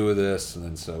going to do with this? And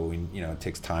then so we, it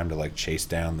takes time to like chase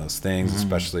down those things,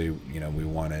 especially, we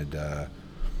wanted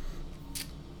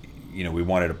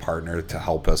a partner to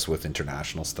help us with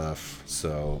international stuff.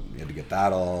 So we had to get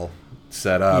that all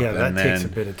set up. Yeah, that and takes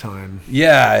then, a bit of time.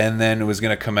 Yeah, and then it was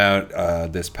going to come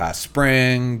out this past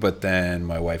spring, but then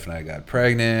my wife and I got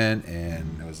pregnant,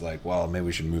 and it was like, well, maybe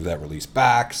we should move that release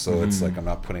back. So it's like I'm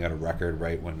not putting out a record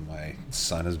right when my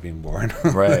son is being born.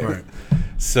 Right.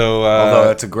 So, although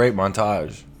that's a great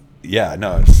montage. Yeah,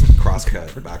 no, it's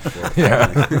cross-cut back and forth.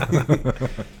 Yeah.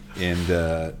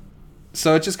 And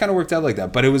so it just kind of worked out like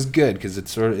that. But it was good because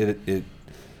it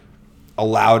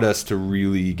allowed us to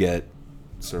really get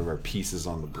sort of our pieces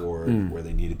on the board where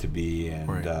they needed to be,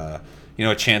 and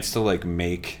a chance to like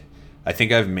make. I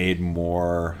think I've made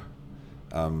more.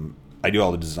 I do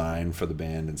all the design for the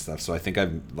band and stuff, so I think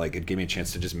it gave me a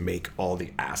chance to just make all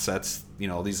the assets,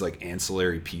 all these like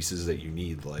ancillary pieces that you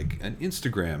need, like an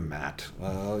Instagram mat,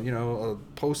 a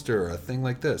poster, a thing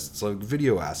like this. It's like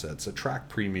video assets, a track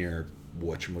premiere,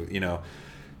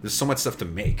 there's so much stuff to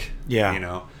make.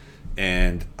 Yeah.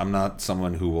 And I'm not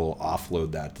someone who will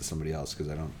offload that to somebody else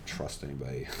because I don't trust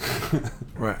anybody.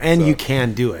 Right. And you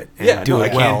can do it. And I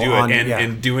well can do it. on-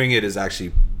 And doing it is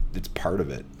actually, it's part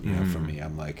of it, for me.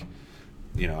 I'm like,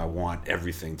 I want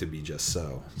everything to be just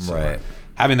so. Right.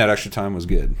 Having that extra time was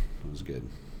good. It was good.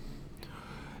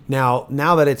 Now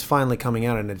that it's finally coming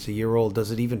out and it's a year old,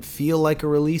 does it even feel like a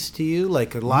release to you?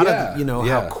 Like a lot of,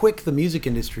 how quick the music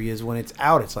industry is when it's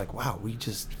out. It's like, wow, we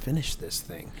just finished this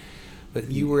thing. But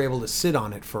you were able to sit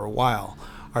on it for a while.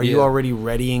 Are you already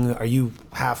readying? Are you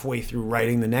halfway through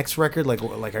writing the next record?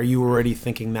 Like are you already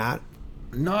thinking that?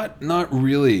 Not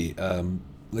really.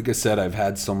 Like I said, I've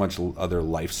had so much other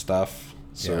life stuff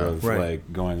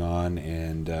like going on,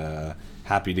 and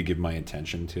happy to give my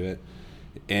attention to it.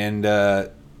 And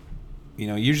it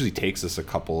usually takes us a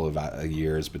couple of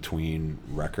years between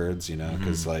records,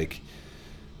 because like,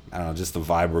 I don't know, just the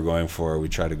vibe we're going for. We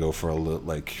try to go for a little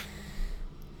like,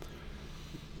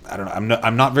 I don't know.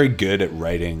 I'm not very good at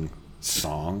writing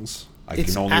songs. I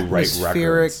can only write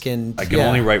records. I can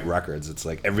only write records. It's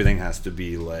like everything has to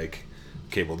be like,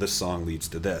 okay, well, this song leads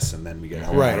to this, and then we get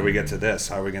how do we get to this?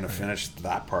 How are we going to finish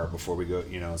that part before we go?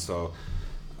 So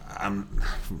I'm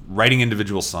writing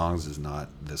individual songs is not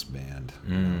this band.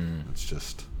 It's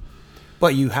just.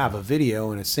 But you have a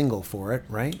video and a single for it,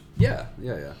 right? Yeah.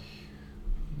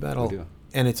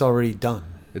 And it's already done.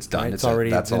 It's done. Right? It's already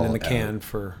been in the can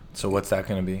for. So what's that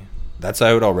going to be? That's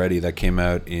out already. That came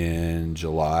out in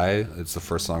July. It's the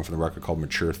first song from the record called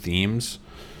Mature Themes.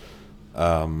 It's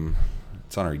on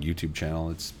our YouTube channel.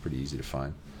 It's pretty easy to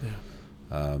find.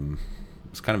 Yeah.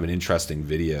 It's kind of an interesting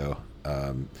video.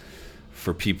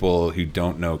 For people who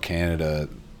don't know Canada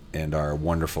and our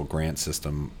wonderful grant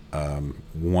system,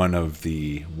 one of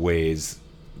the ways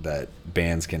that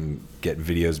bands can get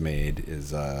videos made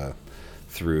is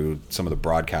through some of the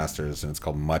broadcasters, and it's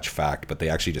called Much Fact, but they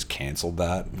actually just canceled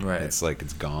that. Right. It's like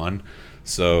it's gone.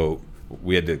 So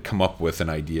we had to come up with an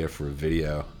idea for a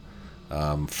video.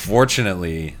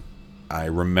 Fortunately, I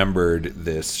remembered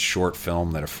this short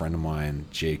film that a friend of mine,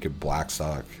 Jacob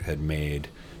Blackstock, had made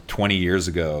 20 years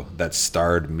ago that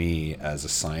starred me as a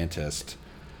scientist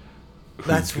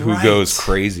who goes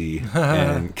crazy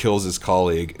and kills his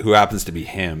colleague, who happens to be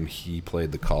him. He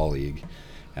played the colleague.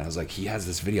 And I was like, he has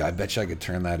this video. I bet you I could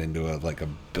turn that into a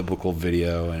biblical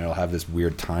video, and it'll have this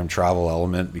weird time travel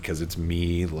element because it's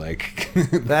me. Like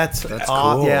that's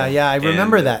cool. Yeah. I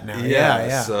remember that now.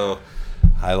 Yeah. So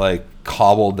I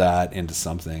cobbled that into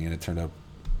something, and it turned out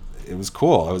it was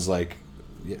cool. I was like,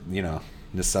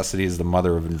 necessity is the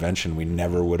mother of invention. We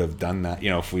never would have done that.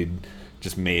 If we'd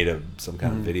just made some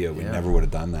kind of video, we never would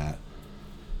have done that.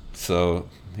 So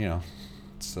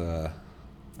it's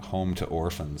home to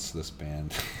orphans, this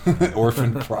band.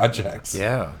 Orphan projects.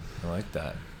 Yeah, I like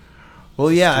that. Well,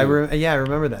 I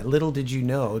remember that. Little did you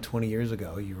know, 20 years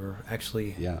ago, you were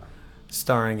actually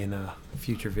starring in a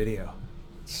future video.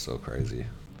 It's so crazy.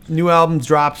 New album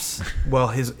drops. Well,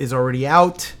 is already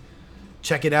out.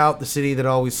 Check it out. The City That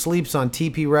Always Sleeps on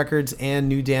TP Records and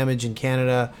New Damage in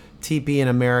Canada, TP in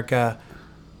America.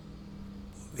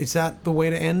 Is that the way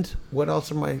to end? What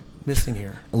else am I missing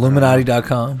here?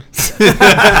 Illuminati.com.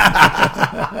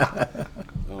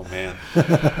 Oh man,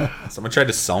 someone tried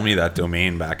to sell me that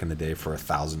domain back in the day for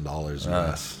 $1,000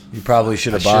 US. You probably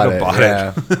should have I bought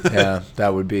should've it. bought it. Yeah,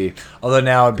 that would be. Although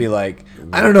now it'd be like,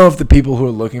 I don't know if the people who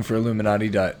are looking for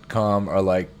Illuminati.com are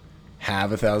like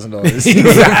have $1,000.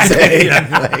 Exactly.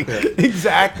 Like,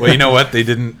 Exactly. Well, you know what? They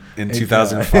didn't in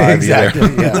 2005 exactly.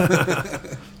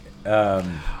 either. Yeah.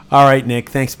 All right, Nick.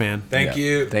 Thanks, man. Thank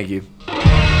you. Thank you.